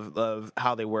smoothness of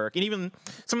how they work, and even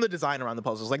some of the design around the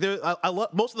puzzles. Like, I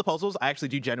love most of the puzzles. I actually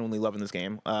do genuinely love in this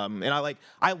game, and I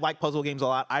like puzzle games a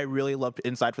lot. I really love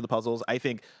Inside for the puzzles. I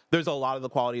think there's a lot of the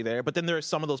quality there, but then there's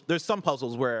some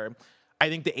puzzles where I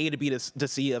think the A to B to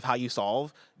C of how you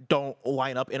solve don't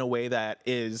line up in a way that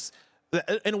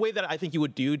I think you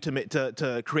would do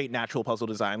to create natural puzzle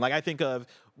design. Like, I think of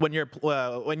when you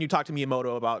talk to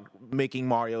Miyamoto about making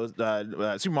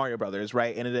Super Mario Brothers,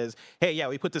 right? And it is, hey, yeah,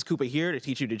 we put this Koopa here to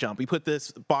teach you to jump. We put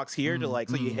this box here to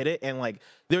so you hit it, and like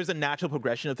there's a natural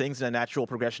progression of things and a natural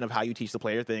progression of how you teach the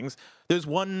player things. There's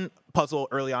one puzzle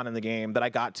early on in the game that I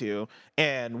got to,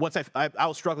 and once I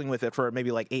was struggling with it for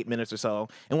maybe like 8 minutes or so,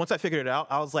 and once I figured it out,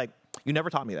 I was like, you never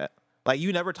taught me that. Like,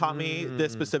 you never taught me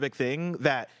this specific thing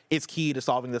that is key to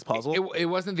solving this puzzle. It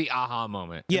wasn't the aha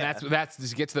moment. Yeah. And that's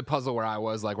to get to the puzzle where I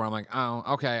was like, where I'm like, oh,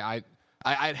 okay,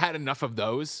 I'd had enough of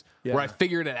those where I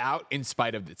figured it out in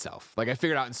spite of itself. Like, I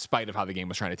figured out in spite of how the game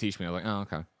was trying to teach me. I was like, oh,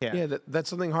 okay. Yeah,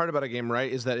 that's something hard about a game,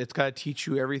 right? Is that it's got to teach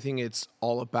you everything it's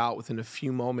all about within a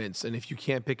few moments. And if you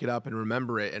can't pick it up and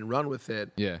remember it and run with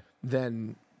it,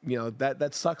 then, that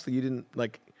sucks that you didn't,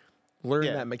 like, learn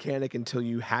that mechanic until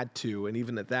you had to, and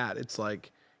even at that, it's like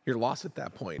you're lost at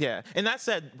that point. Yeah, and that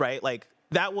said, right, like,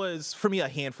 that was, for me, a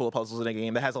handful of puzzles in a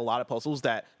game that has a lot of puzzles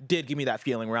that did give me that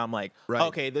feeling where I'm like,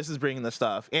 okay, this is bringing the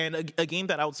stuff. And a game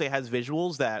that I would say has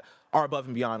visuals that are above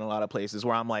and beyond in a lot of places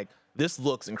where I'm like, this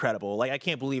looks incredible. Like, I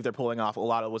can't believe they're pulling off a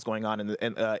lot of what's going on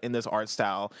in this art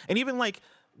style. And even, like,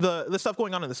 the stuff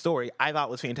going on in the story, I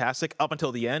thought was fantastic up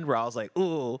until the end where I was like,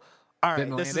 ooh, All right,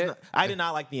 Didn't land it? I did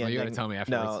not like the ending. You gotta tell me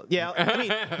afterwards. No, yeah, I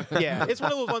mean, yeah, it's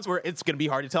one of those ones where it's gonna be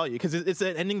hard to tell you because it's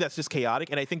an ending that's just chaotic,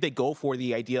 and I think they go for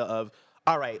the idea of,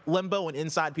 all right, Limbo and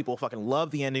Inside, people fucking love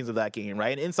the endings of that game,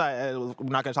 right? And Inside, we're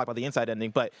not gonna talk about the Inside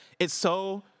ending, but it's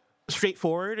so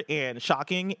straightforward and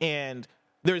shocking, and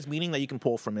there's meaning that you can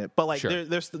pull from it. But like,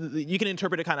 there's you can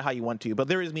interpret it kind of how you want to, but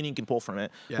there is meaning you can pull from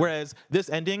it. Yeah. Whereas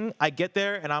this ending, I get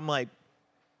there and I'm like,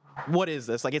 what is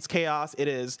this? Like, it's chaos. It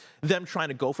is them trying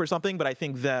to go for something, but I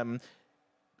think them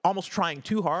almost trying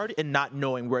too hard and not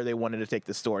knowing where they wanted to take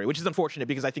the story, which is unfortunate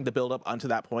because I think the build up onto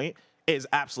that point is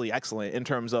absolutely excellent in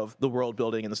terms of the world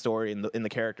building and the story and the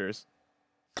characters.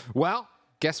 Well,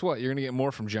 guess what? You're going to get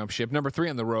more from Jumpship. Number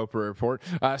 3 on the Roper Report.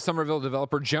 Somerville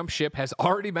developer Jumpship has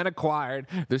already been acquired.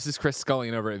 This is Chris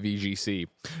Scullion over at VGC.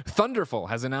 Thunderful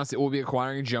has announced it will be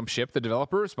acquiring Jumpship, the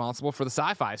developer responsible for the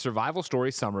sci-fi survival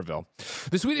story Somerville.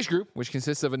 The Swedish group, which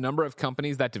consists of a number of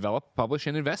companies that develop, publish,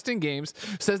 and invest in games,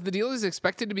 says the deal is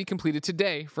expected to be completed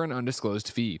today for an undisclosed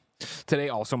fee. Today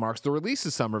also marks the release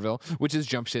of Somerville, which is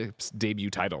Jumpship's debut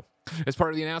title. As part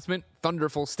of the announcement,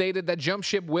 Thunderful stated that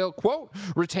Jumpship will, quote,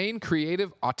 retain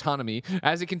creative autonomy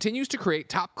as it continues to create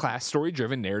top-class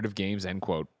story-driven narrative games, end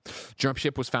quote.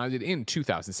 Jumpship was founded in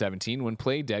 2017 when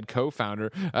Playdead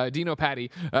co-founder Dino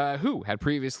Patti, who had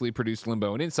previously produced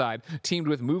Limbo and Inside, teamed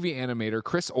with movie animator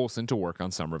Chris Olsen to work on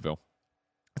Somerville.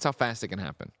 That's how fast it can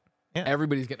happen. Yeah.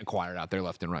 Everybody's getting acquired out there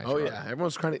left and right. Oh, yeah.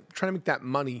 Everyone's trying to make that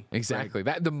money. Exactly.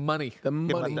 Right? The money. The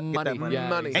money. Yeah,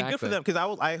 money. Exactly. And good for them,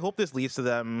 because I hope this leads to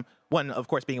them, one, of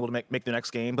course, being able to make their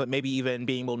next game, but maybe even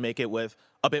being able to make it with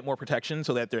a bit more protection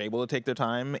so that they're able to take their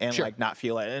time and like not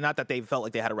feel like, and not that they felt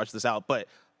like they had to rush this out, but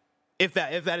if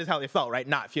that is how they felt, right?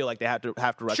 Not feel like they have to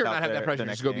rush out. Not have that pressure.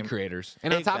 Just go be creators.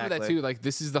 And on top of that too, like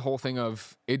this is the whole thing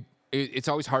of it. It's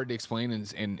always hard to explain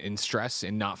and stress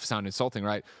and not sound insulting,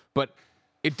 right? But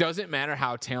it doesn't matter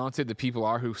how talented the people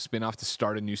are who spin off to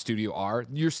start a new studio are.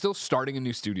 You're still starting a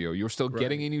new studio. You're still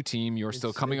getting a new team. You're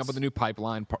still coming up with a new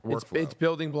pipeline workflow. It's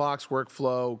building blocks,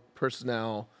 workflow,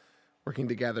 personnel, working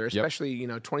together. Especially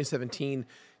 2017.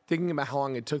 Thinking about how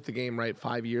long it took the game, right?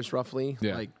 5 years roughly.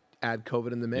 Yeah. Like add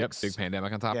COVID in the mix. Big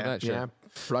pandemic on top of that. Sure. Yeah.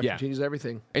 Production changes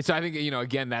everything. And so I think,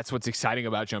 again, that's what's exciting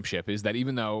about Jumpship is that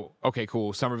even though, okay,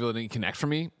 cool, Somerville didn't connect for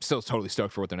me, still totally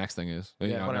stoked for what their next thing is.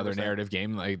 Another narrative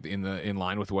game like in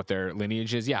line with what their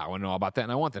lineage is. Yeah, I want to know all about that,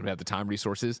 and I want them to have the time,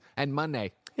 resources, and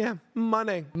money. Yeah,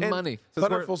 money. Money.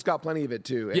 Thunderful's got plenty of it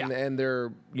too. And, Yeah. and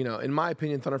they're, in my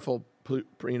opinion, Thunderful,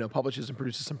 publishes and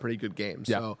produces some pretty good games.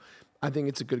 Yeah. So I think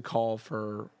it's a good call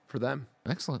for them.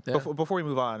 Excellent. Yeah. Before we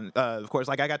move on, of course,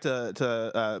 like I got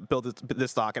to build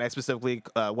this stock, and I specifically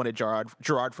wanted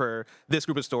Gerard for this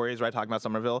group of stories, right? Talking about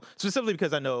Somerville, specifically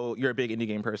because I know you're a big indie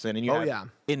game person, and you have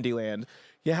Indie Land.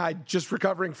 Yeah, I just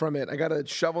recovering from it. I got a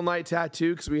Shovel Knight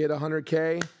tattoo because we hit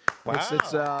 100K. Wow. It's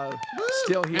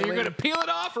still healing. And you're going to peel it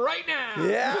off right now.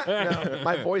 Yeah. No,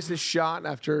 my voice is shot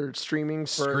after streaming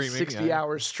for 60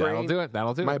 hours straight.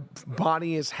 That'll do it. My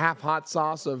body is half hot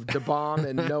sauce of Debon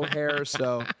and no hair,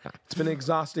 so it's been an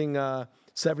exhausting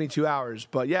 72 hours.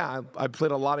 But yeah, I played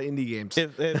a lot of indie games.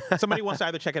 If somebody wants to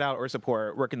either check it out or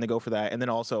support, where can they go for that? And then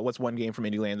also, what's one game from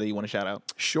Indie Land that you want to shout out?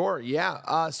 Sure,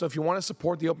 yeah. So if you want to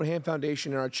support the Open Hand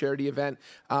Foundation in our charity event,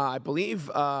 I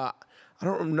believe... I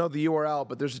don't know the URL,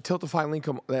 but there's a Tiltify link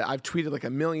that I've tweeted like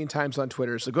 1 million times on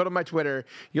Twitter. So go to my Twitter,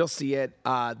 you'll see it.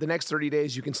 The next 30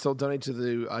 days, you can still donate to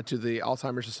the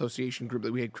Alzheimer's Association group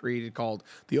that we had created called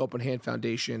the Open Hand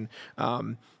Foundation.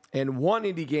 And one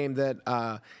indie game that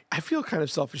I feel kind of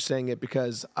selfish saying it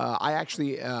because I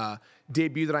actually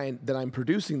debuted that I'm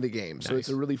producing the game. So it's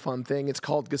a really fun thing. It's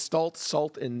called Gestalt,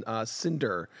 Salt, and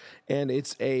Cinder, and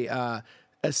it's a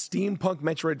steampunk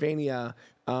Metroidvania.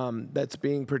 That's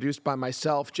being produced by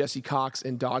myself, Jesse Cox,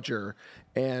 and Dodger,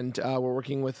 and we're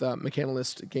working with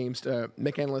Mechanalist Games,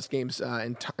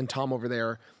 and Tom over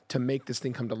there to make this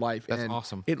thing come to life. That's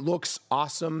awesome. It looks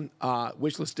awesome.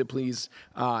 Wishlist it, please.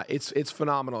 It's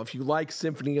phenomenal. If you like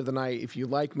Symphony of the Night, if you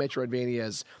like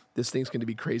Metroidvanias, this thing's going to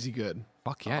be crazy good.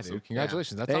 Fuck yeah, dude.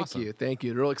 Congratulations. Yeah. That's awesome. Thank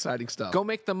you. Real exciting stuff. Go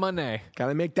make the money.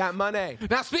 Gotta make that money.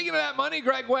 Now, speaking of that money,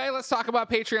 Greg Way, let's talk about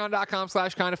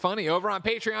patreon.com/kindafunny. Over on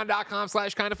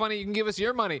patreon.com/kindafunny, you can give us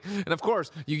your money. And of course,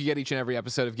 you can get each and every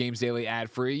episode of Games Daily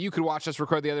ad-free. You could watch us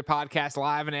record the other podcasts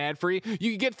live and ad-free.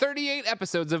 You can get 38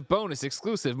 episodes of bonus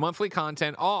exclusive monthly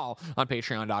content, all on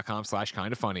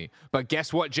patreon.com/kindafunny. But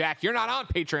guess what, Jack? You're not on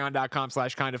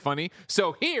patreon.com/kindafunny.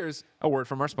 So here's a word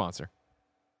from our sponsor.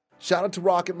 Shout out to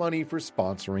Rocket Money for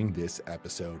sponsoring this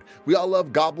episode. We all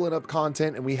love gobbling up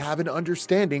content, and we have an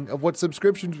understanding of what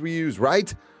subscriptions we use,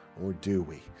 right? Or do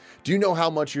we? Do you know how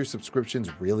much your subscriptions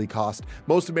really cost?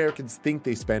 Most Americans think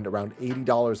they spend around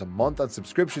 $80 a month on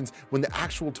subscriptions when the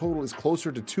actual total is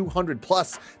closer to $200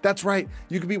 plus. That's right,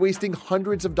 you could be wasting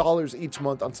hundreds of dollars each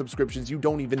month on subscriptions you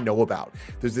don't even know about.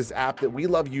 There's this app that we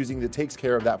love using that takes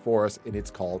care of that for us, and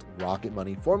it's called Rocket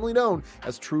Money, formerly known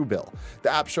as Truebill.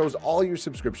 The app shows all your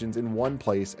subscriptions in one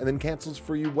place and then cancels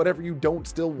for you whatever you don't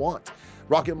still want.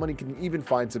 Rocket Money can even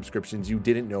find subscriptions you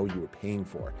didn't know you were paying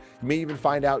for. You may even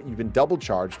find out you've been double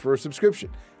charged for a subscription.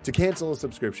 To cancel a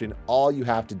subscription, all you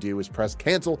have to do is press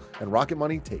cancel, and Rocket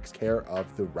Money takes care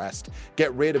of the rest.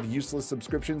 Get rid of useless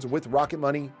subscriptions with Rocket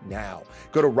Money now.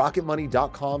 Go to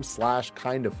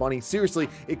rocketmoney.com/kindafunny. Seriously,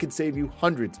 it could save you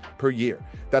hundreds per year.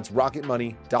 That's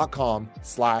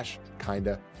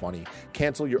rocketmoney.com/kindafunny.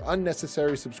 Cancel your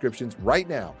unnecessary subscriptions right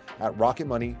now at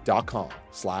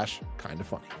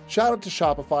rocketmoney.com/kindafunny. Shout out to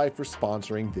Shopify for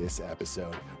sponsoring this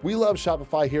episode. We love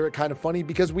Shopify here at Kinda Funny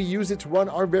because we use it to run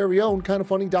our very own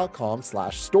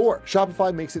kindafunny.com/store.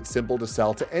 Shopify makes it simple to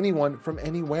sell to anyone from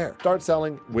anywhere. Start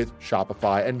selling with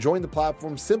Shopify and join the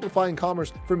platform simplifying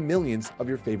commerce for millions of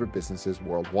your favorite businesses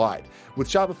worldwide. With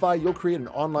Shopify, you'll create an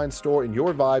online store in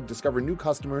your vibe, discover new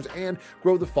customers, and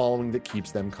grow the following that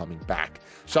keeps them coming back.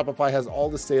 Shopify has all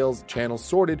the sales channels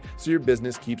sorted so your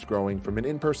business keeps growing, from an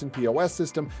in-person POS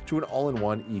system to an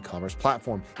all-in-one e-commerce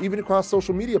platform, even across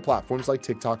social media platforms like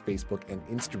TikTok, Facebook, and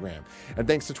Instagram. And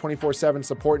thanks to 24/7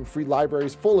 support and free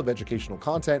libraries full of educational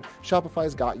content,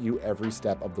 Shopify's got you every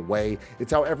step of the way.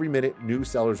 It's how every minute new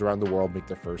sellers around the world make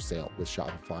their first sale with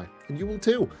Shopify. And you will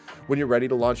too. When you're ready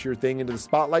to launch your thing into the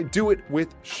spotlight, do it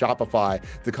with Shopify,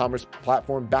 the commerce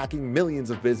platform backing millions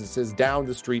of businesses down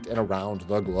the street and around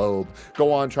the globe.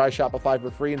 Go on, try Shopify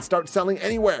for free and start selling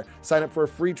anywhere. Sign up for a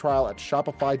free trial at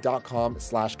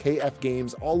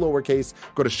shopify.com/kfgames, all lowercase.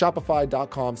 Go to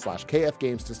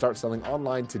shopify.com/kfgames to start selling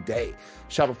online today.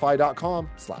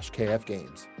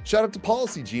 Shopify.com/kfgames. Shout out to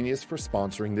Policy Genius for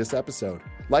sponsoring this episode.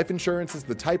 Life insurance is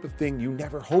the type of thing you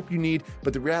never hope you need,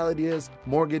 but the reality is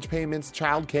mortgage payments,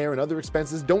 childcare, and other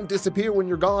expenses don't disappear when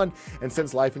you're gone. And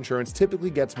since life insurance typically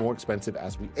gets more expensive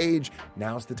as we age,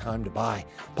 now's the time to buy.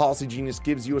 Policy Genius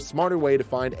gives you a smarter way to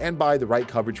find and buy the right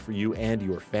coverage for you and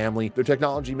your family. Their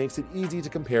technology makes it easy to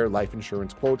compare life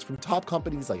insurance quotes from top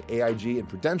companies like AIG and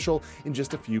Prudential in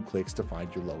just a few clicks to find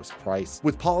your lowest price.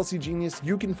 With Policy Genius,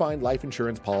 you can find life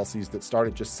insurance policies that start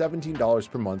at just $17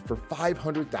 per month for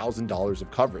 $500,000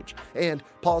 of coverage. And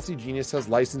Policy Genius has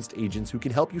licensed agents who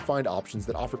can help you find options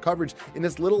that offer coverage in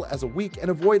as little as a week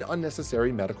and avoid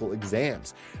unnecessary medical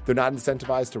exams. They're not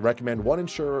incentivized to recommend one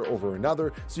insurer over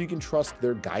another, so you can trust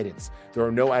their guidance. There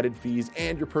are no added fees,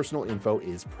 and your personal info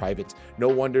is private. No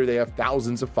wonder they have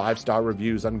thousands of 5-star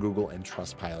reviews on Google and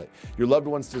Trustpilot. Your loved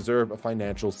ones deserve a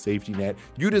financial safety net.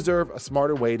 You deserve a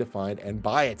smarter way to find and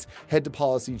buy it. Head to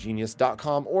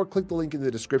policygenius.com or click the link in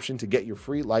the description to get your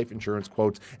free life insurance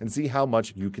quotes and see how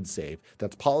much you could save.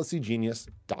 That's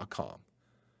policygenius.com.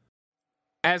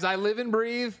 As I live and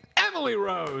breathe, Emily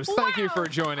Rose. Wow. Thank you for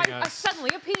joining us. I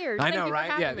suddenly appeared. I know,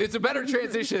 right? Yeah, it's a better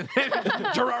transition than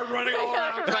Gerard running all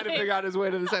around trying to figure out his way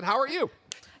to the set. How are you?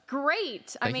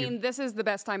 Great. I mean, this is the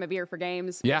best time of year for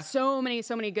games. Yeah. So many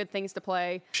good things to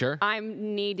play. Sure.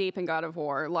 I'm knee deep in God of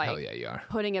War. Like, hell yeah, you are.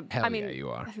 Yeah,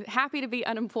 you are. Happy to be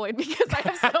unemployed because I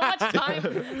have so much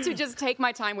time to just take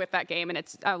my time with that game, and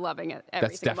I'm loving it.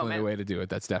 That's definitely the way to do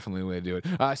it.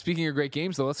 Speaking of great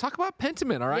games, though, let's talk about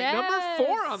Pentiment. All right, yes. Number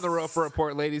 4 on the Roper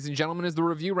Report, ladies and gentlemen, is the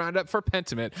review roundup for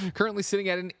Pentiment. Currently sitting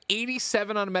at an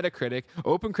 87 on Metacritic.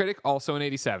 OpenCritic also an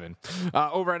 87.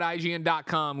 Over at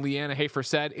IGN.com, Leanna Hafer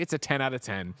said it's a 10 out of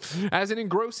 10. As an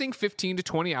engrossing 15 to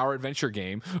 20 hour adventure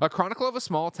game, a chronicle of a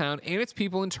small town and its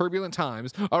people in turbulent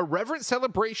times, a reverent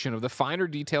celebration of the finer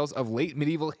details of late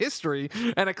medieval history,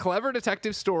 and a clever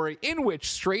detective story in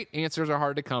which straight answers are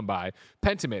hard to come by,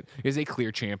 Pentiment is a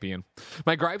clear champion.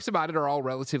 My gripes about it are all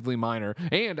relatively minor,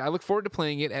 and I look forward to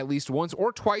playing it at least once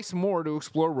or twice more to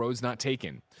explore roads not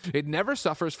taken. It never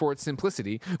suffers for its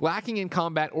simplicity, lacking in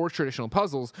combat or traditional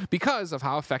puzzles, because of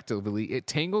how effectively it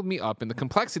tangled me up in the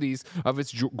complexities of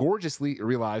its gorgeously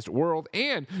realized world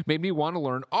and made me want to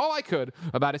learn all I could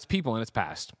about its people and its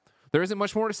past. There isn't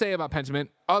much more to say about Pentiment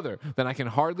other than I can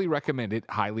hardly recommend it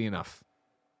highly enough.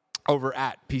 Over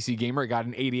at PC Gamer, I got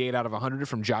an 88 out of 100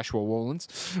 from Joshua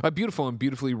Wolins. A beautiful and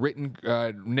beautifully written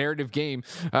narrative game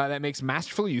that makes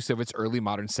masterful use of its early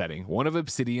modern setting. One of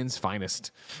Obsidian's finest.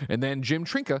 And then Jim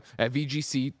Trinka at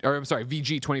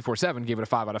VG247 gave it a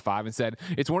 5 out of 5 and said,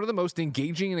 it's one of the most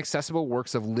engaging and accessible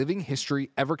works of living history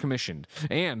ever commissioned.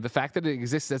 And the fact that it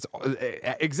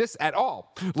exists at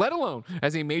all, let alone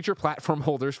as a major platform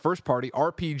holder's first party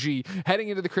RPG heading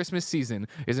into the Christmas season,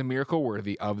 is a miracle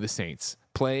worthy of the saints.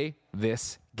 Play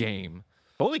this game.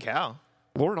 Holy cow.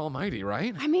 Lord Almighty,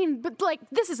 right? I mean, but like,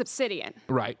 this is Obsidian.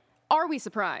 Right. Are we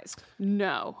surprised?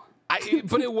 No.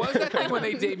 But it was that thing when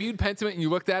they debuted Pentiment and you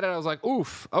looked at it, I was like,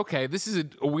 oof, okay, this is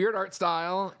a weird art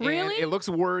style. And really? It looks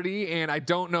wordy, and I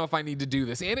don't know if I need to do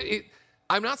this. And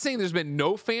I'm not saying there's been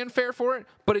no fanfare for it,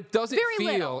 but it doesn't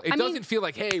feel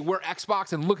like, hey, we're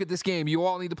Xbox and look at this game. You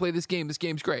all need to play this game. This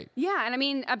game's great. Yeah, and I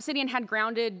mean, Obsidian had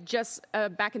Grounded just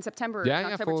back in September,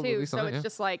 October 2. So it's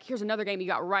just like, here's another game you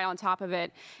got right on top of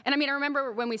it. And I mean, I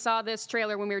remember when we saw this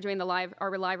trailer when we were doing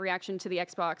our live reaction to the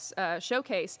Xbox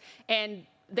showcase, and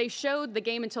they showed the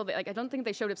game until I don't think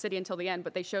they showed Obsidian until the end,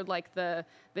 but they showed like the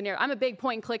narrative. I'm a big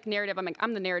point and click narrative.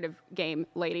 I'm the narrative game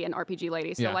lady and RPG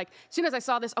lady. So like as soon as I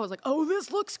saw this, I was like, oh, this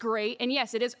looks great. And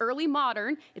yes, it is early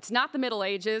modern. It's not the Middle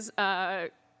Ages.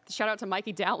 Shout out to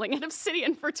Mikey Dowling at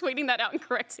Obsidian for tweeting that out and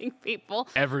correcting people.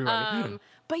 Everybody.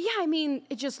 But yeah, I mean,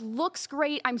 it just looks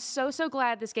great. I'm so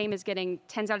glad this game is getting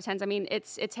 10s out of 10s. I mean,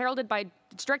 it's directed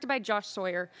by Josh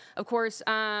Sawyer, of course,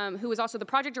 who was also the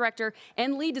project director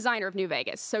and lead designer of New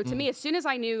Vegas. So to me, as soon as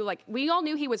I knew, like, we all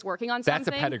knew he was working on something.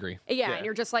 That's a pedigree. Yeah, and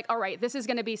you're just like, all right, this is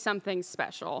going to be something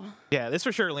special. Yeah, this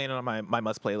for sure landed on my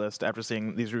must play list after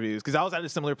seeing these reviews, because I was at a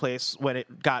similar place when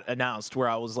it got announced where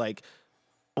I was like,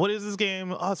 what is this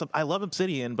game? Oh, I love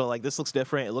Obsidian, but like this looks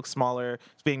different. It looks smaller.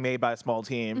 It's being made by a small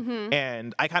team.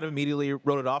 And I kind of immediately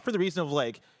wrote it off for the reason of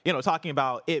like, talking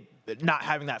about it not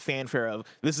having that fanfare of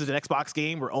this is an Xbox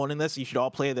game. We're owning this. You should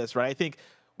all play this, right? I think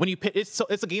when you pitch, it's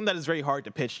a game that is very hard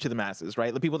to pitch to the masses,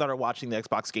 right? The people that are watching the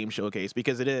Xbox Game Showcase,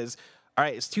 because it is, all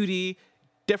right, it's 2D,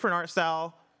 different art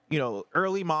style,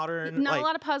 early modern. Not a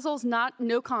lot of puzzles,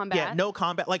 no combat. Yeah, no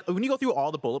combat. Like when you go through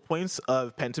all the bullet points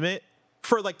of Pentiment,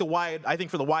 for the wide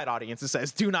audience, it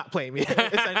says, do not play me,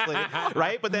 essentially,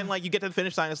 right? But then, like, you get to the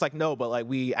finish line, it's like, no, but, like,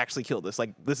 we actually killed this.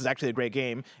 Like, this is actually a great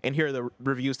game, and here are the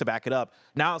reviews to back it up.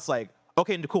 Now it's like,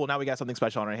 okay, cool, now we got something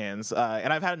special on our hands.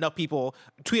 And I've had enough people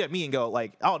tweet at me and go,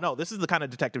 like, oh, no, this is the kind of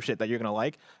detective shit that you're going to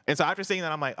like. And so after seeing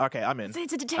that, I'm like, okay, I'm in.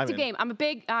 It's a detective game. I'm a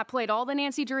big, played all the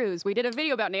Nancy Drews. We did a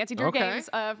video about Nancy Drew games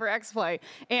for X-Play.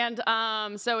 And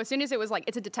so as soon as it was like,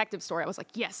 it's a detective story, I was like,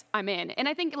 yes, I'm in. And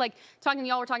I think, like,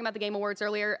 y'all were talking about the Game Awards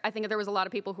earlier, I think there was a lot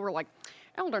of people who were like,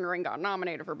 Elden Ring got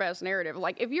nominated for Best Narrative.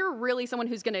 Like, if you're really someone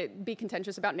who's going to be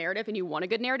contentious about narrative and you want a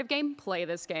good narrative game, play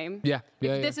this game.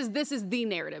 This is the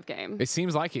narrative game. It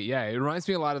seems like it, yeah. It reminds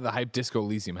me a lot of the hype Disco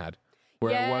Elysium had,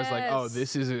 where it was like, oh,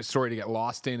 this is a story to get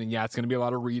lost in, and yeah, it's going to be a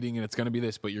lot of reading, and it's going to be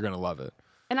this, but you're going to love it.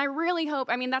 And I really hope,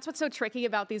 I mean, that's what's so tricky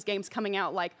about these games coming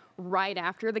out, like, right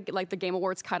after the Game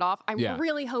Awards cut off. I'm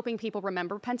really hoping people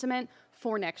remember Pentiment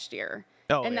for next year.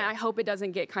 And I hope it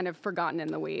doesn't get kind of forgotten in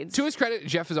the weeds. To his credit,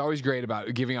 Jeff is always great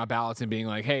about giving out ballots and being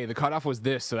like, hey, the cutoff was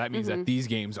this, so that means that these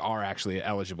games are actually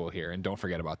eligible here, and don't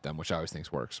forget about them, which I always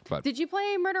think works. But did you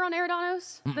play Murder on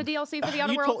Eridanos, the DLC for the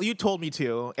Outer Worlds? You told me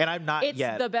to, and I'm not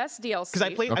yet. It's the best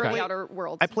DLC for the Outer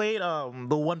Worlds. I played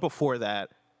the one before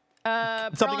that.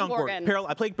 Something on Gorgon.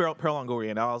 I played Pearl on Gorgon,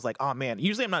 and I was like, oh man.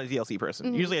 Usually I'm not a DLC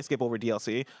person. Usually I skip over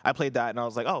DLC. I played that, and I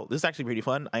was like, oh, this is actually pretty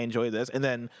fun. I enjoyed this. And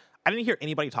then I didn't hear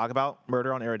anybody talk about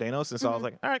Murder on Eridanos, and so I was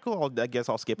like, all right, cool. I guess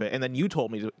I'll skip it. And then you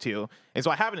told me to, and so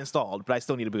I have it installed, but I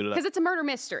still need to boot it up. Because it's a murder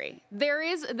mystery. There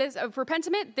is this for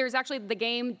Pentiment. There's actually the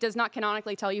game does not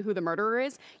canonically tell you who the murderer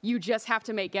is. You just have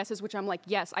to make guesses, which I'm like,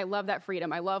 yes, I love that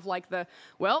freedom. I love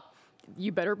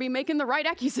you better be making the right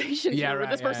accusation here.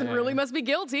 This person really must be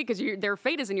guilty because their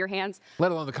fate is in your hands.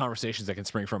 Let alone the conversations that can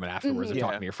spring from it afterwards and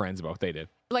talking to your friends about what they did.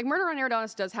 Like, Murder on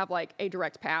Eridanos does have, like, a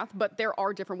direct path, but there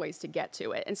are different ways to get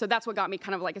to it. And so that's what got me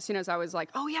kind of like, as soon as I was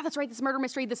like, oh, yeah, that's right, this is murder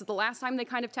mystery. This is the last time they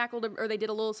kind of tackled or they did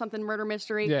a little something murder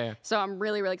mystery. Yeah. So I'm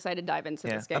really, really excited to dive into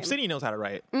this game. Obsidian knows how to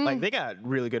write. Like, they got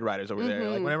really good writers over there.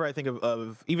 Like, whenever I think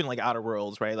of even, like, Outer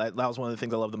Worlds, right, that was one of the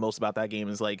things I love the most about that game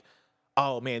is, like,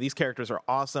 oh man, these characters are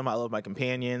awesome. I love my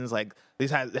companions. Like,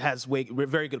 this has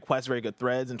very good quests, very good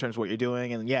threads in terms of what you're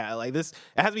doing. And yeah, like this,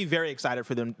 it has to be very excited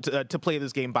for them to play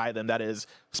this game by them. That is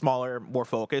smaller, more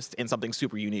focused, and something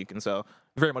super unique. And so,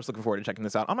 very much looking forward to checking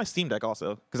this out on my Steam Deck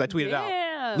also, because I tweeted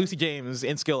out. Lucy James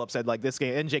in Skill Up said like this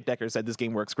game, and Jake Decker said this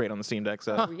game works great on the Steam Deck.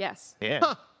 So yes,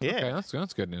 yeah. Okay,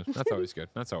 that's good news. That's always good.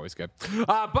 That's always good.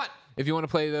 But if you want to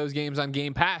play those games on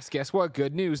Game Pass, guess what?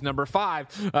 Good news. Number 5,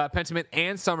 Pentiment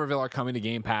and Somerville are coming to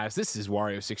Game Pass. This is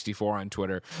Wario64 on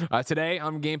Twitter. Today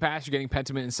on Game Pass, you're getting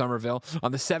Pentiment and Somerville.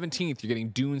 On the 17th, you're getting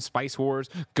Dune, Spice Wars,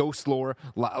 Ghost Lore,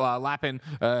 Lapin,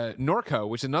 Norco,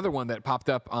 which is another one that popped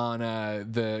up on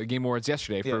the Game Awards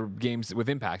yesterday for games with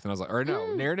impact. And I was like, or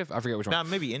no, narrative? I forget which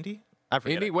one. Maybe indie?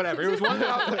 Indie, whatever. It was one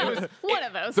one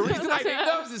of those. The reason I named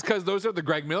those is because those are the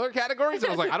Greg Miller categories. And I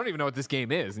was like, I don't even know what this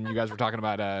game is. And you guys were talking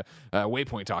about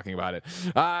Waypoint talking about it.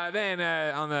 Then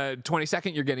on the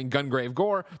 22nd, you're getting Gungrave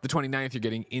Gore. The 29th, you're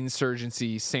getting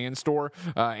Insurgency Sandstorm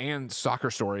and Soccer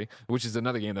Story, which is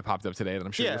another game that popped up today that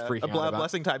I'm sure you're freaking out about.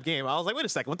 Blessing type game. I was like, wait a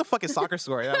second, what the fuck is Soccer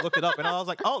Story? And I looked it up and I was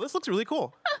like, oh, this looks really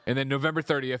cool. And then November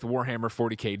 30th, Warhammer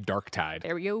 40K Darktide.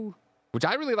 There we go. Which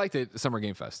I really liked at Summer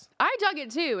Game Fest. I dug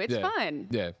it too. It's fun.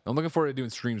 Yeah. I'm looking forward to doing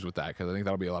streams with that because I think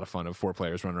that'll be a lot of fun of 4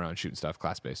 players running around shooting stuff,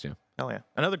 class-based, yeah. Hell yeah.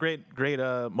 Another great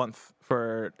month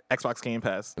for Xbox Game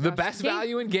Pass. The best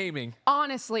value in gaming.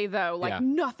 Honestly, though,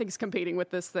 nothing's competing with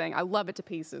this thing. I love it to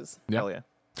pieces. Yep. Hell yeah.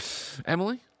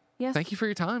 Emily? Yes. Thank you for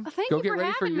your time. Thank you for get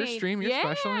ready for having your me. stream, your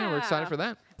special. Yeah, we're excited for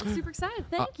that. I'm super excited.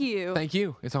 Thank you. Thank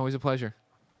you. It's always a pleasure.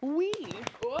 Whoa.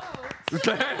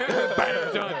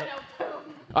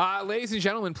 Ladies and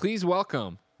gentlemen, please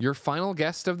welcome your final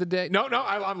guest of the day. No,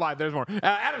 I'm live. There's more.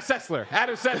 Adam Sessler.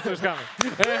 Adam Sessler's coming.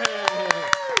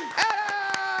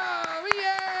 Adam!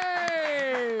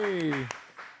 Yay!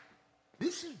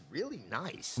 This is really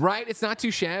nice. Right? It's not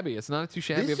too shabby. It's not too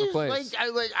shabby of a place.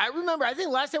 I remember, I think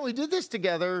last time we did this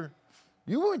together,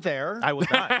 you weren't there. I was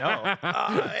not, no.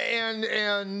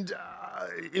 And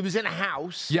it was in a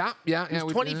house. Yeah. It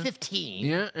was 2015.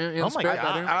 Yeah. Oh my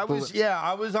God! I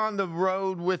was on the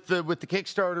road with the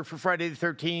Kickstarter for Friday the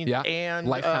 13th. Yeah. And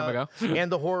lifetime ago.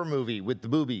 And the horror movie with the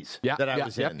boobies. That I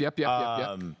was in. Yep.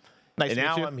 Nice and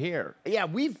now I'm here. Yeah,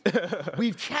 we've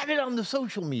chatted on the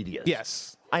social media.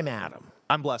 Yes. I'm Adam.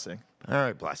 I'm Blessing. All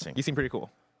right, Blessing. You seem pretty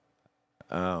cool.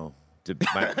 Oh.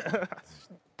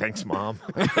 Thanks, Mom.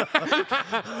 Number 6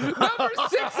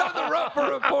 on the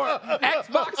Roper Report.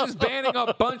 Xbox is banning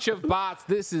a bunch of bots.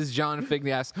 This is John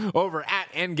Fignas over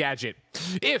at Engadget.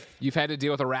 If you've had to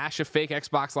deal with a rash of fake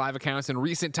Xbox Live accounts in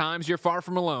recent times, you're far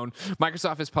from alone.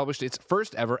 Microsoft has published its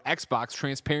first ever Xbox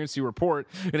Transparency Report,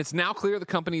 and it's now clear the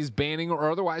company is banning or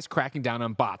otherwise cracking down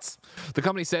on bots. The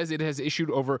company says it has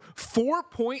issued over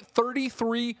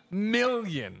 4.33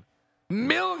 million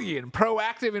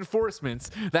proactive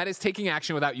enforcements, that is taking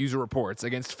action without user reports,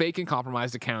 against fake and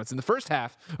compromised accounts in the first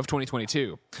half of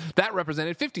 2022. That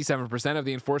represented 57% of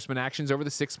the enforcement actions over the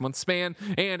 6-month span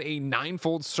and a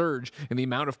 9-fold surge in the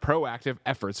amount of proactive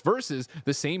efforts versus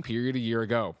the same period a year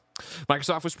ago.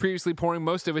 Microsoft was previously pouring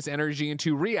most of its energy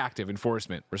into reactive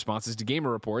enforcement, responses to gamer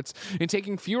reports, and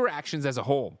taking fewer actions as a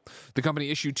whole. The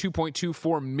company issued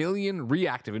 2.24 million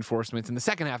reactive enforcements in the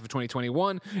second half of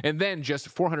 2021, and then just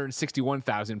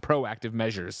 461,000 proactive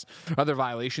measures. Other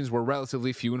violations were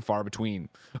relatively few and far between.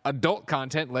 Adult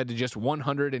content led to just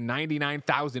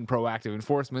 199,000 proactive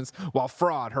enforcements, while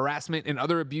fraud, harassment, and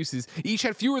other abuses each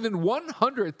had fewer than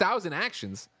 100,000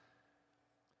 actions.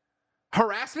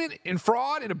 Harassment and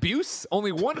fraud and abuse,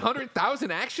 only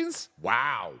 100,000 actions?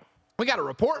 Wow. We got to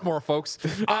report more, folks.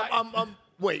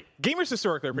 Wait. Gamers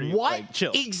historically are pretty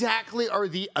chill. Exactly are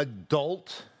the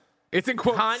adult It's in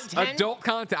quotes. Content? Adult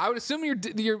content. I would assume you're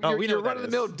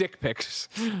run-of-the-mill dick pics.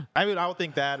 I would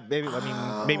think that.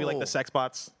 Maybe like the sex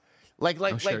bots. Like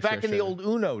back in the old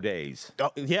Uno days.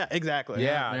 Oh, yeah, exactly.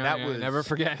 Yeah, that was. Never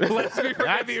forget. Let's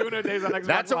forget the Uno days on Xbox.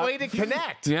 That's a way to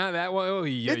connect. Yeah, that one. Oh,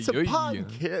 yeah, it's a pun,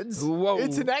 kids. Whoa.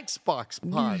 It's an Xbox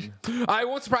pun. I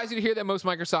won't surprise you to hear that most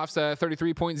Microsoft's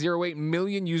 33.08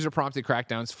 million user-prompted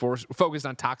crackdowns focused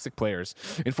on toxic players.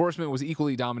 Enforcement was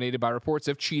equally dominated by reports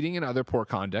of cheating and other poor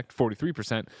conduct,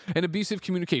 43%, and abusive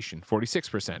communication,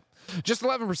 46%. Just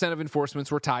 11% of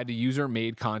enforcements were tied to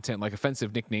user-made content like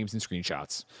offensive nicknames and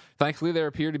screenshots. Thankfully, there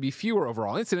appear to be fewer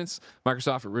overall incidents.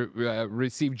 Microsoft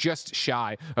received just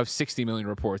shy of 60 million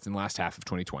reports in the last half of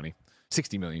 2020.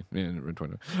 60 million.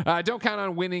 Don't count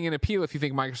on winning an appeal if you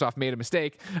think Microsoft made a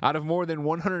mistake. Out of more than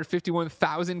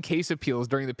 151,000 case appeals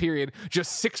during the period,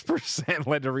 just 6%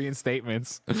 led to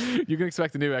reinstatements. You can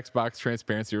expect a new Xbox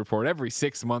Transparency Report every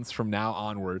 6 months from now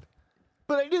onward.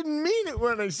 But I didn't mean it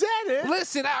when I said it.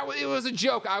 Listen, it was a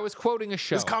joke. I was quoting a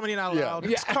show. Just commenting out loud.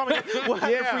 Yeah.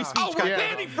 Free speech. Oh, we're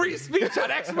banning free speech on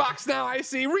Xbox now, I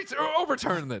see.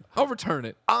 Overturn it. Overturn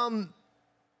it. Can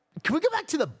we go back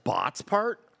to the bots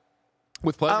part?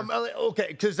 With pleasure. Okay,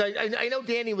 because I know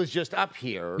Danny was just up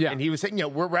here, and he was saying,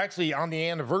 we're actually on the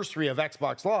anniversary of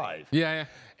Xbox Live. Yeah.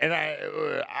 And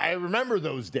I remember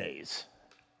those days.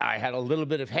 I had a little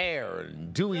bit of hair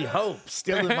and dewy hope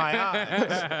still in my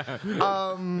eyes.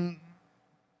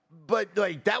 But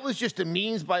like that was just a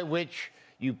means by which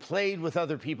you played with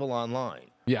other people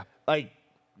online. Yeah. Like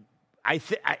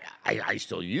I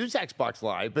still use Xbox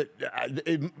Live, but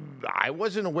I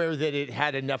wasn't aware that it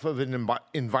had enough of an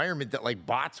environment that like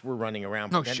bots were running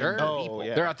around. Oh, sure.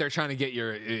 They're out there trying to get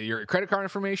your credit card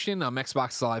information,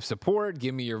 Xbox Live support,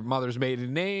 give me your mother's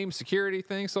maiden name, security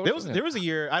things. So there was a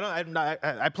year.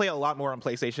 I play a lot more on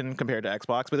PlayStation compared to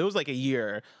Xbox, but there was like a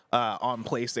year on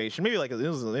PlayStation. Maybe like it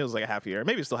was like a half year.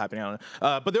 Maybe it's still happening. I don't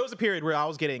know. But there was a period where I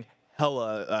was getting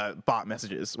hella bot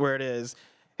messages where it is.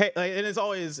 Hey, like, and it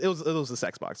was the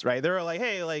sex box, right? They were like,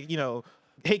 hey, like,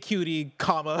 hey cutie,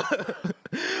 comma,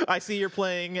 I see you're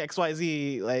playing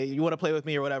XYZ, like you want to play with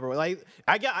me or whatever. Like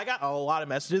I got a lot of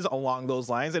messages along those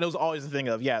lines, and it was always the thing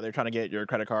of they're trying to get your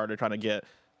credit card, they're trying to get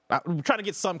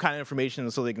some kind of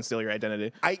information so they can steal your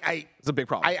identity. It's a big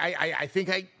problem. I think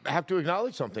I have to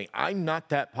acknowledge something. I'm not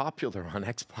that popular on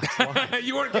Xbox Live.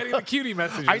 You weren't getting the cutie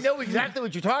messages. I know exactly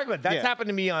what you're talking about. That's happened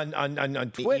to me on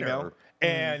Twitter.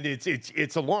 And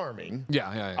it's alarming.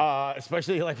 Yeah.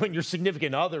 Especially like when your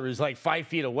significant other is like 5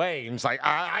 feet away, and it's like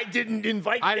I didn't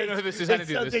invite. I don't know who this is. I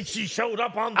didn't do this. She showed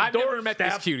up on the I've doorstep. never met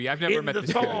this cutie. I've never met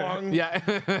this song. Cutie.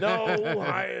 Yeah. No,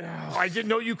 I didn't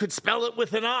know you could spell it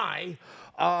with an I.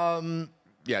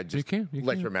 Yeah, just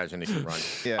let your imagination run.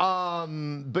 Yeah.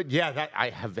 But yeah,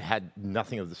 I have had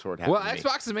nothing of the sort happen. Well, to me.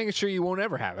 Xbox is making sure you won't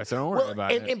ever have it, so don't worry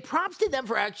about it. And props to them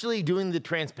for actually doing the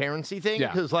transparency thing,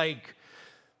 because like.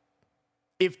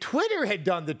 If Twitter had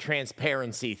done the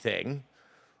transparency thing,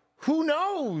 who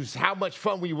knows how much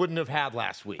fun we wouldn't have had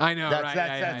last week. I know, right?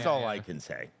 That's all I can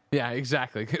say. Yeah,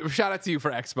 exactly. Shout out to you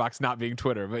for Xbox not being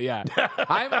Twitter, but yeah,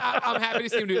 I'm happy to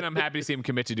see him do it. I'm happy to see him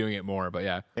commit to doing it more. But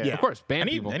yeah. Of course, ban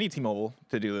people. I need T-Mobile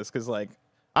to do this because like.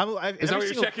 Is that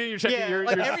what you're checking? You're checking your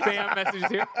spam messages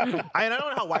here? I don't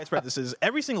know how widespread this is.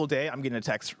 Every single day, I'm getting a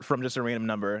text from just a random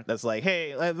number that's like,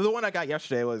 hey, the one I got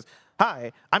yesterday was,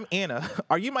 hi, I'm Anna.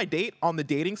 Are you my date on the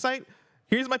dating site?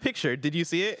 Here's my picture. Did you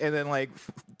see it? And then like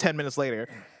 10 minutes later,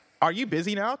 are you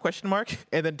busy now? ?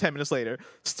 And then 10 minutes later,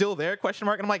 still there? ? And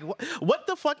I'm like, what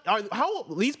the fuck? How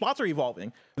these bots are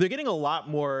evolving. They're getting a lot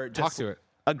more talk to it.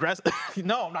 Aggressive.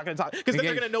 No, I'm not going to talk because then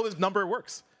they're going to know this number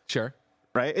works. Sure.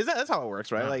 Right? That's how it works,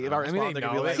 right? Like if I respond, they're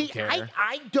gonna be like, see,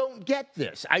 I don't get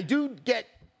this. I do get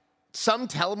some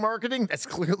telemarketing that's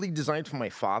clearly designed for my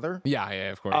father. Yeah,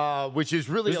 of course. Which is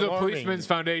really alarming. This is a policeman's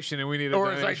foundation, and we need a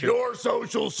donation. It's like, your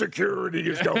Social Security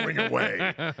is going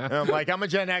away. And I'm like, I'm a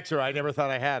Gen Xer. I never thought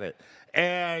I had it.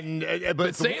 And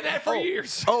but saying that for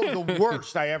years. The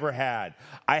worst I ever had.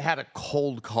 I had a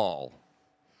cold call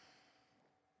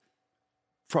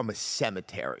from a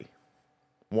cemetery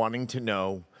wanting to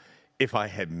know if I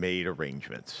had made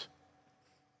arrangements.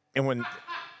 And when,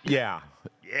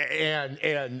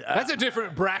 and that's a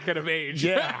different bracket of age.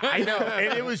 Yeah, I know.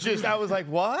 And it was just, I was like,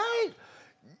 what?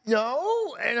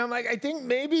 No. And I'm like, I think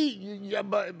maybe,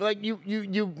 but like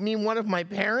you mean one of my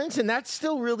parents, and that's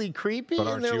still really creepy. But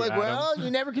and they're like, Adam? well,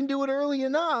 you never can do it early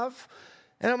enough.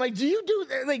 And I'm like, do you do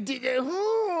that?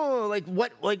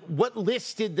 What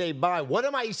list did they buy? What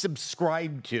am I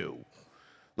subscribed to?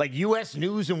 Like U.S.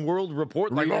 News and World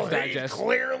Report, Reader's Digest,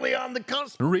 clearly on the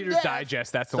cusp. Reader's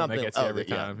Digest, that's the one that gets you every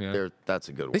time. Yeah. That's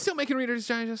a good one. They still making Reader's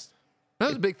Digest? That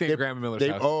was a big thing at Grandma Miller's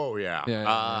house. Oh yeah.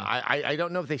 I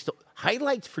don't know if they still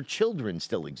highlights for children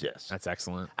still exist. That's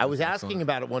excellent. I was asking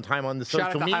about it one time on the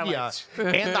social media,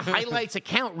 and the highlights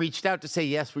account reached out to say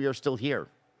yes, we are still here.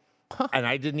 And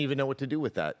I didn't even know what to do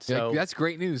with that. So that's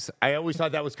great news. I always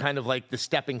thought that was kind of like the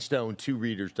stepping stone to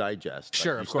Reader's Digest.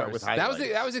 Sure, of course.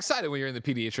 That was excited when you were in the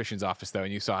pediatrician's office, though,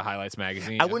 and you saw Highlights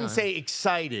magazine. I wouldn't say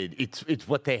excited. It's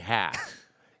what they had.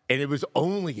 And it was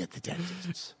only at the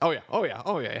dentist's. Oh, yeah.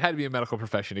 It had to be a medical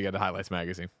profession to get the Highlights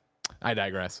magazine. I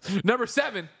digress. Number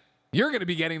 7. You're going to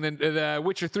be getting the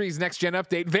Witcher 3's next-gen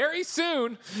update very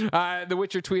soon. The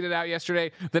Witcher tweeted out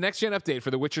yesterday, the next-gen update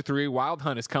for The Witcher 3 Wild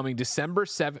Hunt is coming December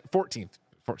 14th.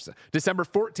 December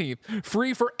 14th,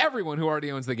 free for everyone who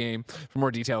already owns the game. For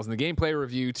more details in the gameplay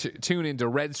review, tune into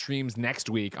Red Streams next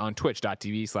week on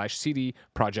twitch.tv/CD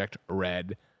Projekt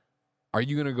Red. Are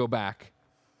you going to go back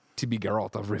to be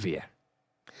Geralt of Rivia?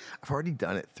 I've already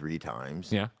done it 3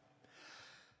 times. Yeah.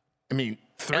 I mean,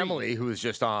 Emily, who was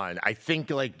just on, I think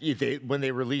like when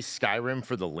they released Skyrim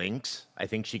for the links, I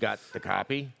think she got the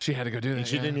copy. She had to go do that. And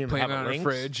she didn't even have a link.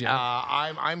 Fridge. Yeah.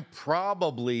 I'm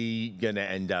probably gonna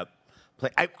end up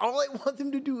playing. All I want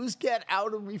them to do is get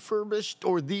out of refurbished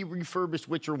or the refurbished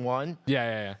Witcher 1.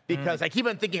 Yeah. Because I keep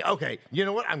on thinking, okay, you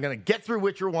know what? I'm gonna get through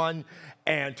Witcher 1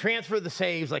 and transfer the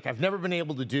saves like I've never been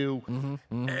able to do,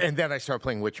 and then I start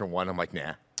playing Witcher 1. I'm like,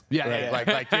 nah. Yeah,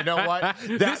 Like you know what?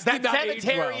 that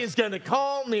cemetery is going to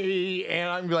call me, and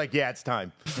I'm like, yeah, it's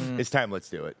time. It's time. Let's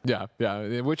do it. Yeah.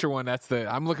 The Witcher 1,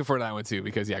 I'm looking forward to that one too,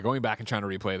 because going back and trying to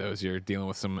replay those, you're dealing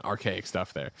with some archaic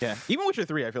stuff there. Yeah. Even Witcher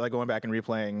 3, I feel like going back and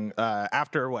replaying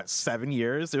after 7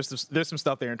 years, there's some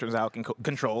stuff there in terms of how it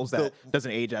controls that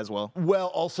doesn't age as well. Well,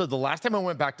 also the last time I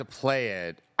went back to play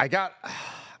it,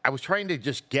 I was trying to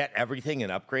just get everything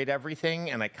and upgrade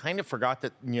everything, and I kind of forgot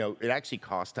that, it actually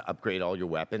costs to upgrade all your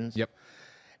weapons. Yep.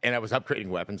 And I was upgrading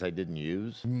weapons I didn't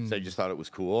use, so I just thought it was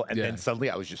cool. And then suddenly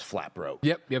I was just flat broke.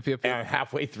 Yep. And I'm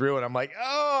halfway through, and I'm like,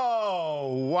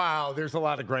 oh, wow, there's a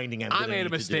lot of grinding I made a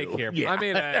mistake here. Yeah.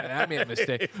 I made a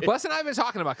mistake. Wes and I have been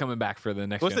talking about coming back for the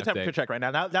next What's the temperature check right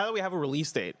now? Now that we have a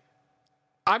release date.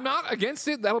 I'm not against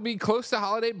it. That'll be close to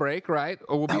holiday break, right?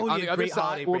 Or we'll be on the other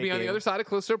side. We'll be on the other side of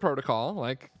Callisto Protocol,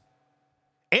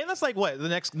 And that's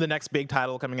the next big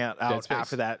title coming out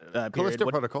after that period. Callisto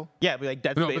Protocol. Yeah, like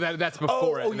Dead Space. No, but that's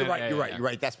before it. Oh, you're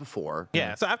right. That's before.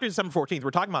 Yeah. So after December 14th,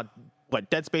 we're talking about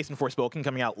Dead Space and Forspoken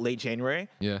coming out late January.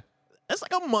 Yeah. That's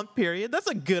like a month period. That's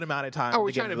a good amount of time. Are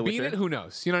we trying to beat it? Who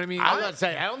knows? You know what I mean? I was about to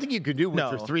say, I don't think you could do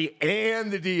Witcher 3 and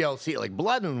the DLC, like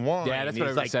Blood and Wine. Yeah, that's what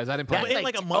everyone says. I didn't play it. In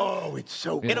like a month. Oh, it's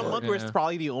so good. In a month where it's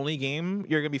probably the only game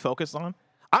you're going to be focused on.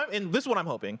 And this is what I'm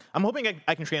hoping. I'm hoping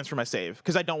I can transfer my save,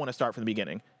 because I don't want to start from the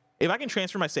beginning. If I can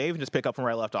transfer my save and just pick up from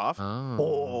where I left off,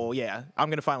 yeah, I'm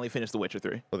going to finally finish The Witcher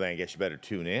 3. Well, then I guess you better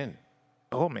tune in.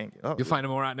 Oh, man. Oh, you'll find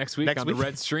more out next week on the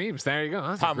Red Streams. There you go.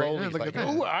 That's Tom great. Look at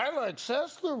that. Ooh, I like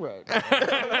Cessna Red.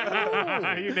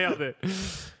 You nailed it.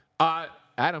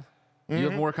 Adam, you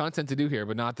have more content to do here,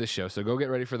 but not this show. So go get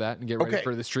ready for that and get ready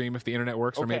for the stream if the internet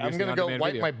works. Or maybe I'm going to go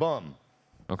wipe my bum.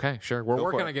 Okay, sure. We're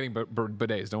working on getting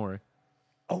bidets. Don't worry.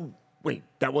 Oh, wait.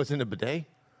 That wasn't a bidet?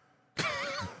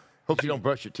 Hope you don't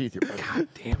brush your teeth. God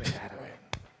damn it, Adam.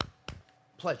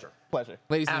 Pleasure.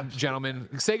 Ladies and gentlemen,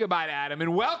 say goodbye to Adam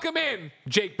and welcome in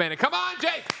Jake Bennett. Come on,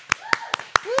 Jake.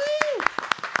 Woo!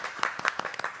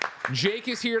 Jake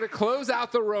is here to close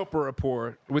out the Roper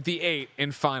Report with the 8th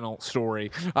and final story.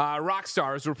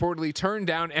 Rockstar has reportedly turned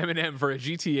down Eminem for a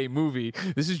GTA movie.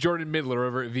 This is Jordan Midler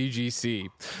over at VGC.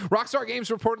 Rockstar Games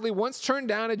reportedly once turned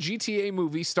down a GTA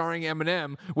movie starring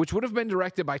Eminem, which would have been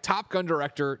directed by Top Gun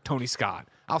director Tony Scott.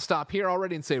 I'll stop here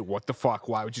already and say, what the fuck?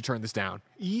 Why would you turn this down?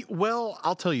 Well,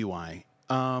 I'll tell you why.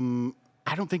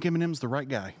 I don't think Eminem's the right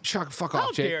guy. Fuck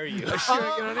off, Jake. How dare you? You know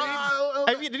what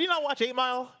I mean? Did you not watch 8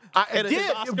 Mile? I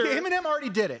did. Eminem already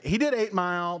did it. He did 8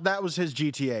 Mile. That was his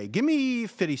GTA. Give me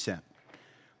 50 Cent.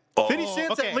 50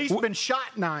 Cent's at least been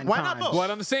shot 9 times. Why not both?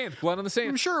 Blood on the sand.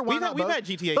 I'm sure. Why not we've both? had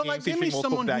GTA but games give me featuring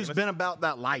someone multiple who's been about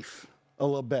that life a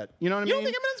little bit. You know what I mean? You don't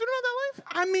think Eminem's been about that life?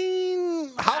 I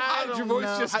mean, how high did your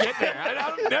voice just get there?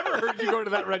 I've never heard you go to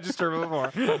that register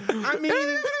before. I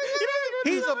mean,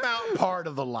 he's about part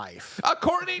of the life.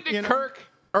 According to Kirk,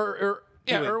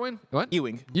 Irwin. What?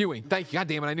 Ewing. Thank you. God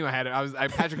damn it. I knew I had it.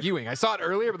 I'm Patrick Ewing. I saw it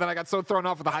earlier, but then I got so thrown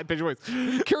off with the high-pitched voice.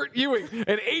 Kurt Ewing,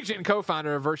 an agent and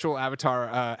co-founder of virtual avatar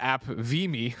app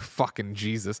VMe. Fucking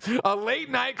Jesus. A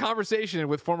late-night conversation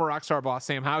with former Rockstar boss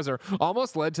Sam Houser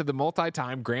almost led to the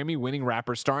multi-time Grammy-winning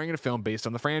rapper starring in a film based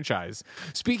on the franchise.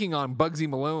 Speaking on Bugsy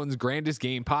Malone's Grandest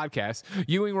Game podcast,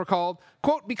 Ewing recalled,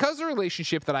 quote, because of the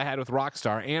relationship that I had with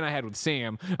Rockstar and I had with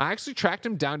Sam, I actually tracked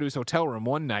him down to his hotel room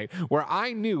one night where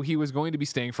I knew he was going to be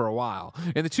staying for a while.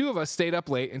 And the two of us stayed up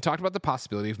late and talked about the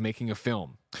possibility of making a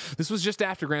film. This was just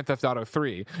after Grand Theft Auto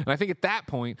 3, and I think at that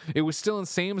point, it was still in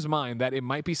Sam's mind that it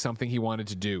might be something he wanted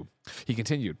to do. He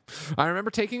continued, I remember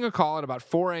taking a call at about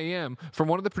 4 a.m. from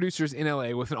one of the producers in LA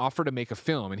with an offer to make a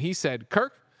film, and he said,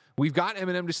 Kirk, we've got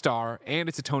Eminem to star, and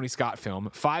it's a Tony Scott film,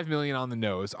 $5 million on the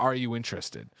nose. Are you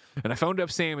interested? And I phoned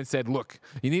up Sam and said, look,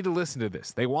 you need to listen to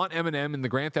this. They want Eminem in the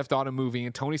Grand Theft Auto movie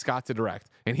and Tony Scott to direct.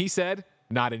 And he said,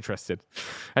 not interested.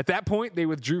 At that point, they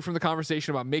withdrew from the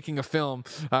conversation about making a film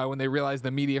when they realized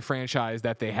the media franchise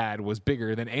that they had was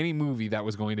bigger than any movie that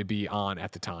was going to be on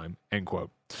at the time, end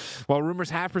quote. While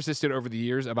rumors have persisted over the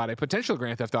years about a potential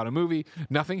Grand Theft Auto movie,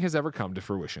 nothing has ever come to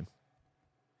fruition.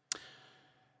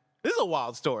 This is a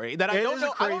wild story that I don't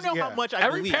know how much I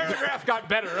believe. Every paragraph got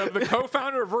better of the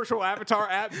co-founder of virtual avatar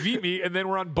app VMe, and then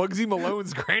we're on Bugsy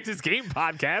Malone's Grandest Game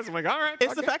podcast. I'm like, all right.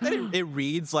 It's the fact that it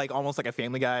reads like almost like a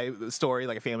Family Guy story,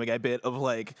 like a Family Guy bit of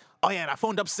like, oh yeah, and I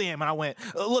phoned up Sam and I went,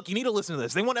 look, you need to listen to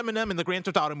this. They want Eminem in the Grand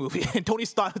Theft Auto movie and Tony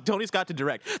Scott to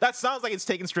direct. That sounds like it's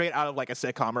taken straight out of like a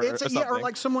sitcom or something. Yeah, or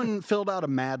like someone filled out a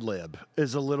Mad Lib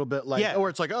is a little bit like, or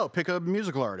it's like, oh, pick a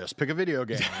musical artist, pick a video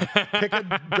game, pick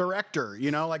a director.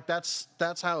 You know, like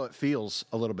that's how it feels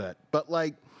a little bit. But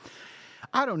like,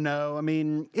 I don't know. I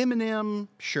mean, Eminem,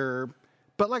 sure.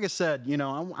 But like I said, you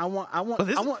know, I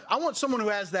want someone who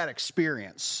has that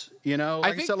experience. You know,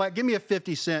 like I said, like give me a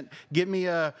 50 Cent, give me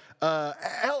a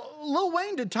Lil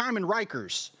Wayne did time in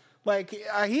Rikers. Like,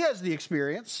 he has the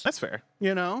experience. That's fair.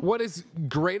 You know? What is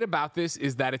great about this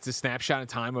is that it's a snapshot in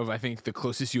time of, I think, the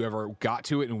closest you ever got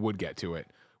to it and would get to it.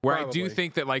 Where Probably. I do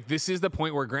think that, like, this is the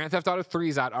point where Grand Theft Auto 3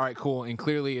 is out. All right, cool. And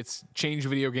clearly it's changed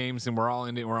video games and we're all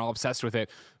in it and we're all obsessed with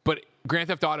it. But Grand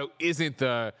Theft Auto isn't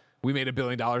the... We made $1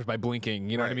 billion by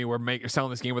blinking. You know what I mean? We're selling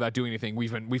this game without doing anything.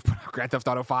 We've put out Grand Theft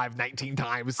Auto 5 19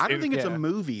 times. I don't think it's a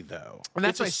movie, though. And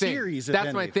that's it's a series.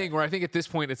 That's my thing, where I think at this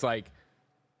point it's like...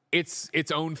 It's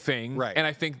its own thing, right? And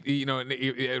I think, you know,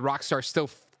 Rockstar still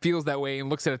feels that way and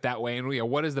looks at it that way. And you know,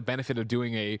 what is the benefit of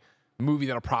doing a movie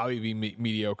that'll probably be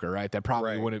mediocre, right? That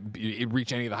probably wouldn't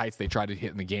reach any of the heights they tried to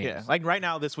hit in the games. Yeah, like right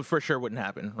now, this would for sure wouldn't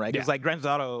happen, right? Because like Grand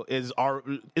Theft Auto is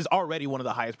already one of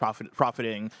the highest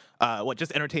profiting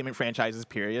just entertainment franchises,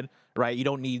 period. Right? You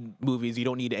don't need movies. You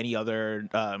don't need any other,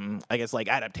 I guess, like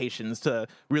adaptations to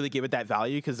really give it that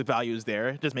value, because the value is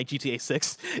there. Just make GTA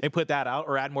 6 and put that out,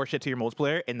 or add more shit to your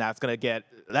multiplayer, and that's gonna get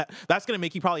that's gonna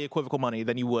make you probably equivocal money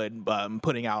than you would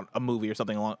putting out a movie or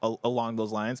something along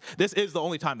those lines. This is the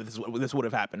only time that this would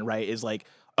have happened, right? Is like,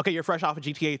 okay, you're fresh off of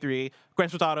GTA 3.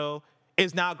 Grand Theft Auto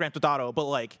is now Grand Theft Auto, but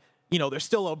like, you know, there's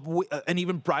still an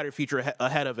even brighter future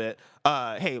ahead of it.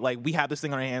 Hey, like, we have this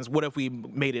thing on our hands. What if we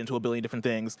made it into a billion different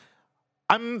things?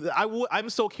 I'm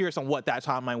so curious on what that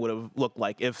timeline would have looked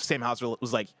like if Sam Houser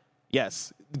was like,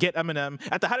 yes, get Eminem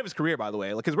at the height of his career, by the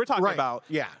way, because we're talking about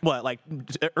what, like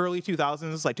early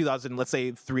 2000s, like 2000, let's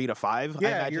say 3 to 5.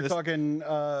 Yeah, you're talking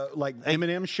like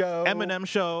Eminem show,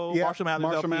 Marshall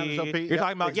Mathers LP. You're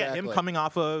talking about him coming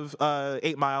off of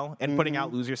 8 Mile and putting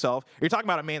out Lose Yourself. You're talking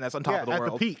about a man that's on top of the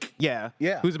world, at the peak. Yeah,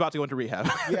 who's about to go into rehab.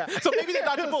 Yeah, so maybe they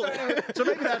dodged a bullet. So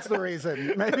maybe that's the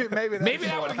reason. Maybe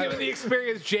that would have given the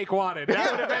experience Jake wanted.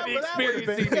 That would have been the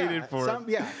experience he needed for him.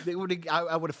 It would.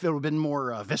 I would have been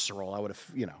more visceral. I would have,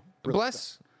 really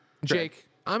Bless Jake.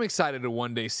 I'm excited to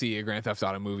one day see a Grand Theft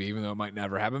Auto movie, even though it might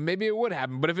never happen. Maybe it would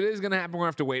happen, but if it is going to happen, we're going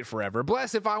to have to wait forever.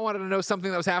 Bless, if I wanted to know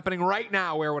something that was happening right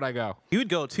now, where would I go? You would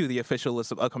go to the official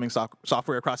list of upcoming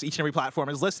software across each and every platform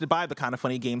as listed by the Kind of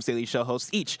Funny Games Daily Show hosts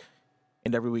each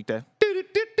and every weekday.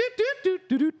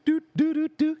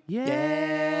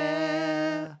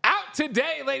 Yeah. Out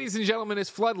today, ladies and gentlemen, is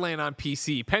Floodland on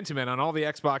PC, Pentiment on all the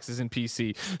Xboxes and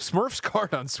PC, Smurfs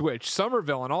Kart on Switch,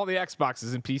 Somerville on all the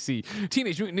Xboxes and PC,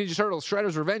 Teenage Mutant Ninja Turtles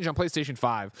Shredder's Revenge on PlayStation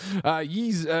 5,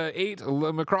 Ys 8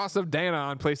 Macross of Dana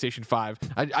on PlayStation 5.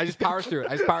 I just power through it.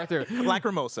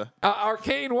 Lacrimosa.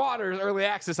 Arcane Waters Early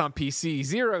Access on PC,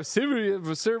 Zero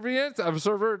Servient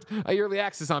Early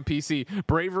Access on PC,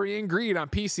 Bravery and Greed on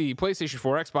PC, PlayStation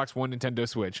 4, Xbox One, Nintendo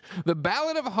Switch, The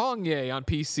Ballad of Hongye on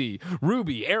PC,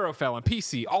 Ruby, Arrowfell on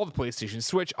PC, all the PlayStation,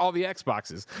 Switch, all the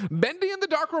Xboxes, Bendy and the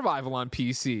Dark Revival on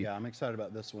PC. Yeah, I'm excited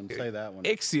about this one. Say that one.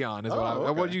 Ixion is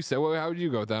what did you say? How would you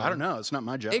go with that? I don't know. It's not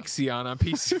my job. Ixion on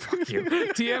PC. Fuck you.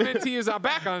 TMNT is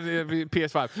back on the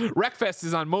PS5. Wreckfest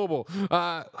is on mobile.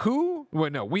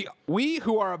 We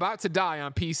Who Are About to Die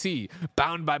on PC.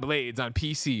 Bound by Blades on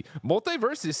PC.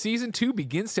 Multiverses Season 2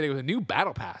 begins today with a new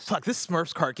battle pass. Fuck, this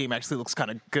Smurfs kart game actually looks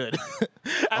kind of good.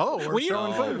 We're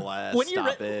showing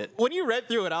footage. When you read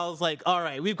through it, I was like, all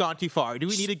right, we've gone too far. Do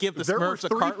we need to give the Smurfs a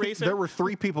kart racer? There were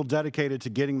 3 people dedicated to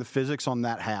getting the physics on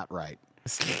that hat right.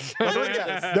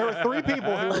 There were 3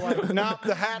 people who were like, no,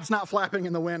 the hat's not flapping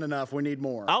in the wind enough. We need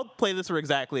more. I'll play this for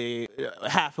exactly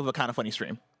half of a Kind of Funny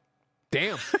stream.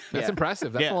 Damn, that's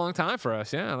impressive. That's a long time for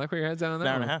us. Yeah, I like where your head's at on that.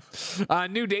 Hour and a half.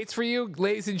 New dates for you,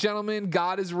 ladies and gentlemen.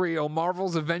 God is real.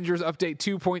 Marvel's Avengers Update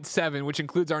 2.7, which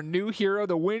includes our new hero,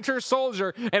 the Winter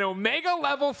Soldier, an Omega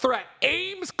level threat,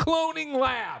 Ames Cloning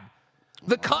Lab.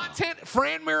 The content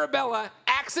Fran Mirabella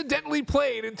accidentally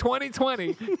played in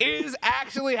 2020 is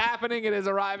actually happening. It is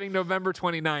arriving November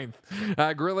 29th.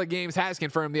 Guerrilla Games has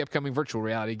confirmed the upcoming virtual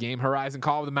reality game Horizon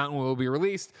Call of the Mountain will be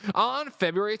released on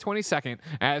February 22nd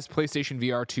as PlayStation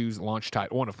VR 2's launch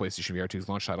title, one of PlayStation VR 2's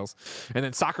launch titles. And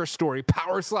then Soccer Story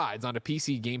Power Slides onto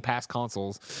PC Game Pass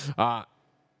consoles.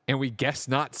 And we guess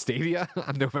not Stadia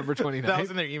on November 29th. That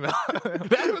was in their email.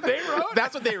 That's what they wrote?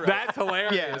 That's what they wrote. That's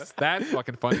hilarious. Yeah. That's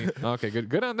fucking funny. Okay,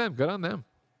 good on them. Good on them.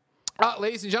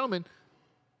 Ladies and gentlemen,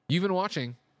 you've been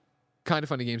watching Kind of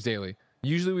Funny Games Daily.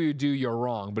 Usually we would do You're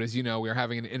Wrong, but as you know, we are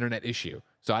having an internet issue.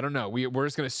 So I don't know. We're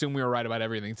just going to assume we were right about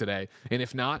everything today. And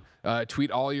if not,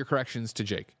 tweet all your corrections to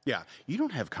Jake. Yeah. You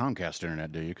don't have Comcast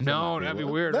internet, do you? No, that'd be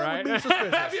weird, right?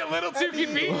 That'd be a little too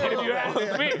convenient if you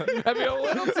asked me. That'd be a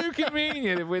little too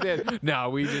convenient if we did.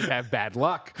 No, we just have bad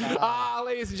luck.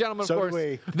 Ladies and gentlemen, of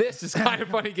course, this is Kind of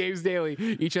Funny Games Daily.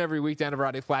 Each and every week down a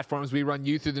variety of platforms, we run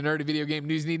you through the nerdy video game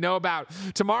news you need to know about.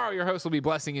 Tomorrow, your host will be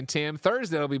Blessing and Tim.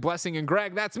 Thursday, it'll be Blessing and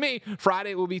Greg. That's me.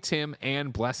 Friday, it will be Tim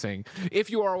and Blessing. If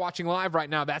you are watching live right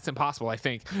now, that's impossible, I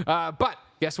think. But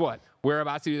guess what? We're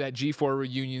about to do that G4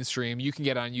 reunion stream. You can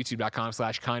get it on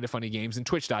youtube.com/kindoffunnygames and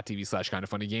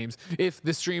twitch.tv/kindoffunnygames. If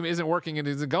the stream isn't working and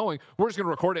isn't going, we're just going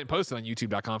to record it and post it on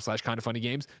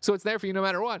youtube.com/kindoffunnygames. So it's there for you no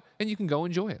matter what, and you can go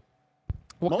enjoy it.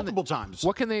 Multiple times.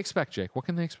 What can they expect, Jake? What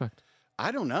can they expect?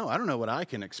 I don't know. I don't know what I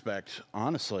can expect.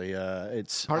 Honestly,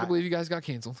 it's hard to believe you guys got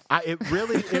canceled. It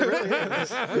really is,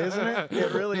 isn't it?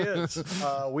 It really is.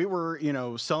 We were,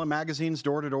 selling magazines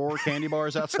door to door, candy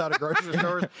bars outside of grocery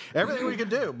stores, everything we could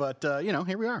do. But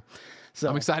here we are. So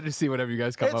I'm excited to see whatever you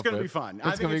guys come up with. It's going to be fun.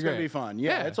 I think it's going to be fun.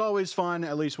 Yeah, it's always fun.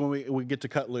 At least when we get to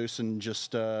cut loose and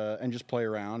just play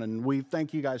around. And we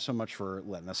thank you guys so much for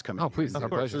letting us come in. Oh, please, it's our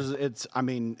pleasure.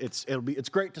 It's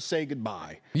great to say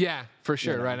goodbye. Yeah, for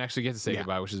sure. Right, and actually get to say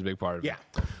goodbye, which is a big part of it.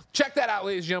 Check that out,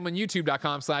 ladies and gentlemen.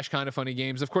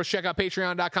 YouTube.com/kindoffunnygames. Of course, check out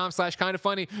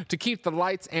Patreon.com/kindoffunny to keep the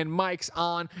lights and mics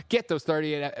on. Get those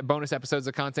 38 bonus episodes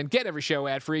of content. Get every show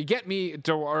ad free. Get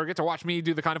to watch me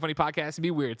do the Kind of Funny podcast and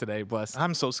be weird today. Bless.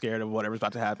 I'm so scared of whatever's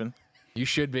about to happen. You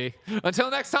should be. Until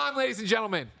next time, ladies and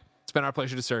gentlemen, it's been our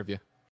pleasure to serve you.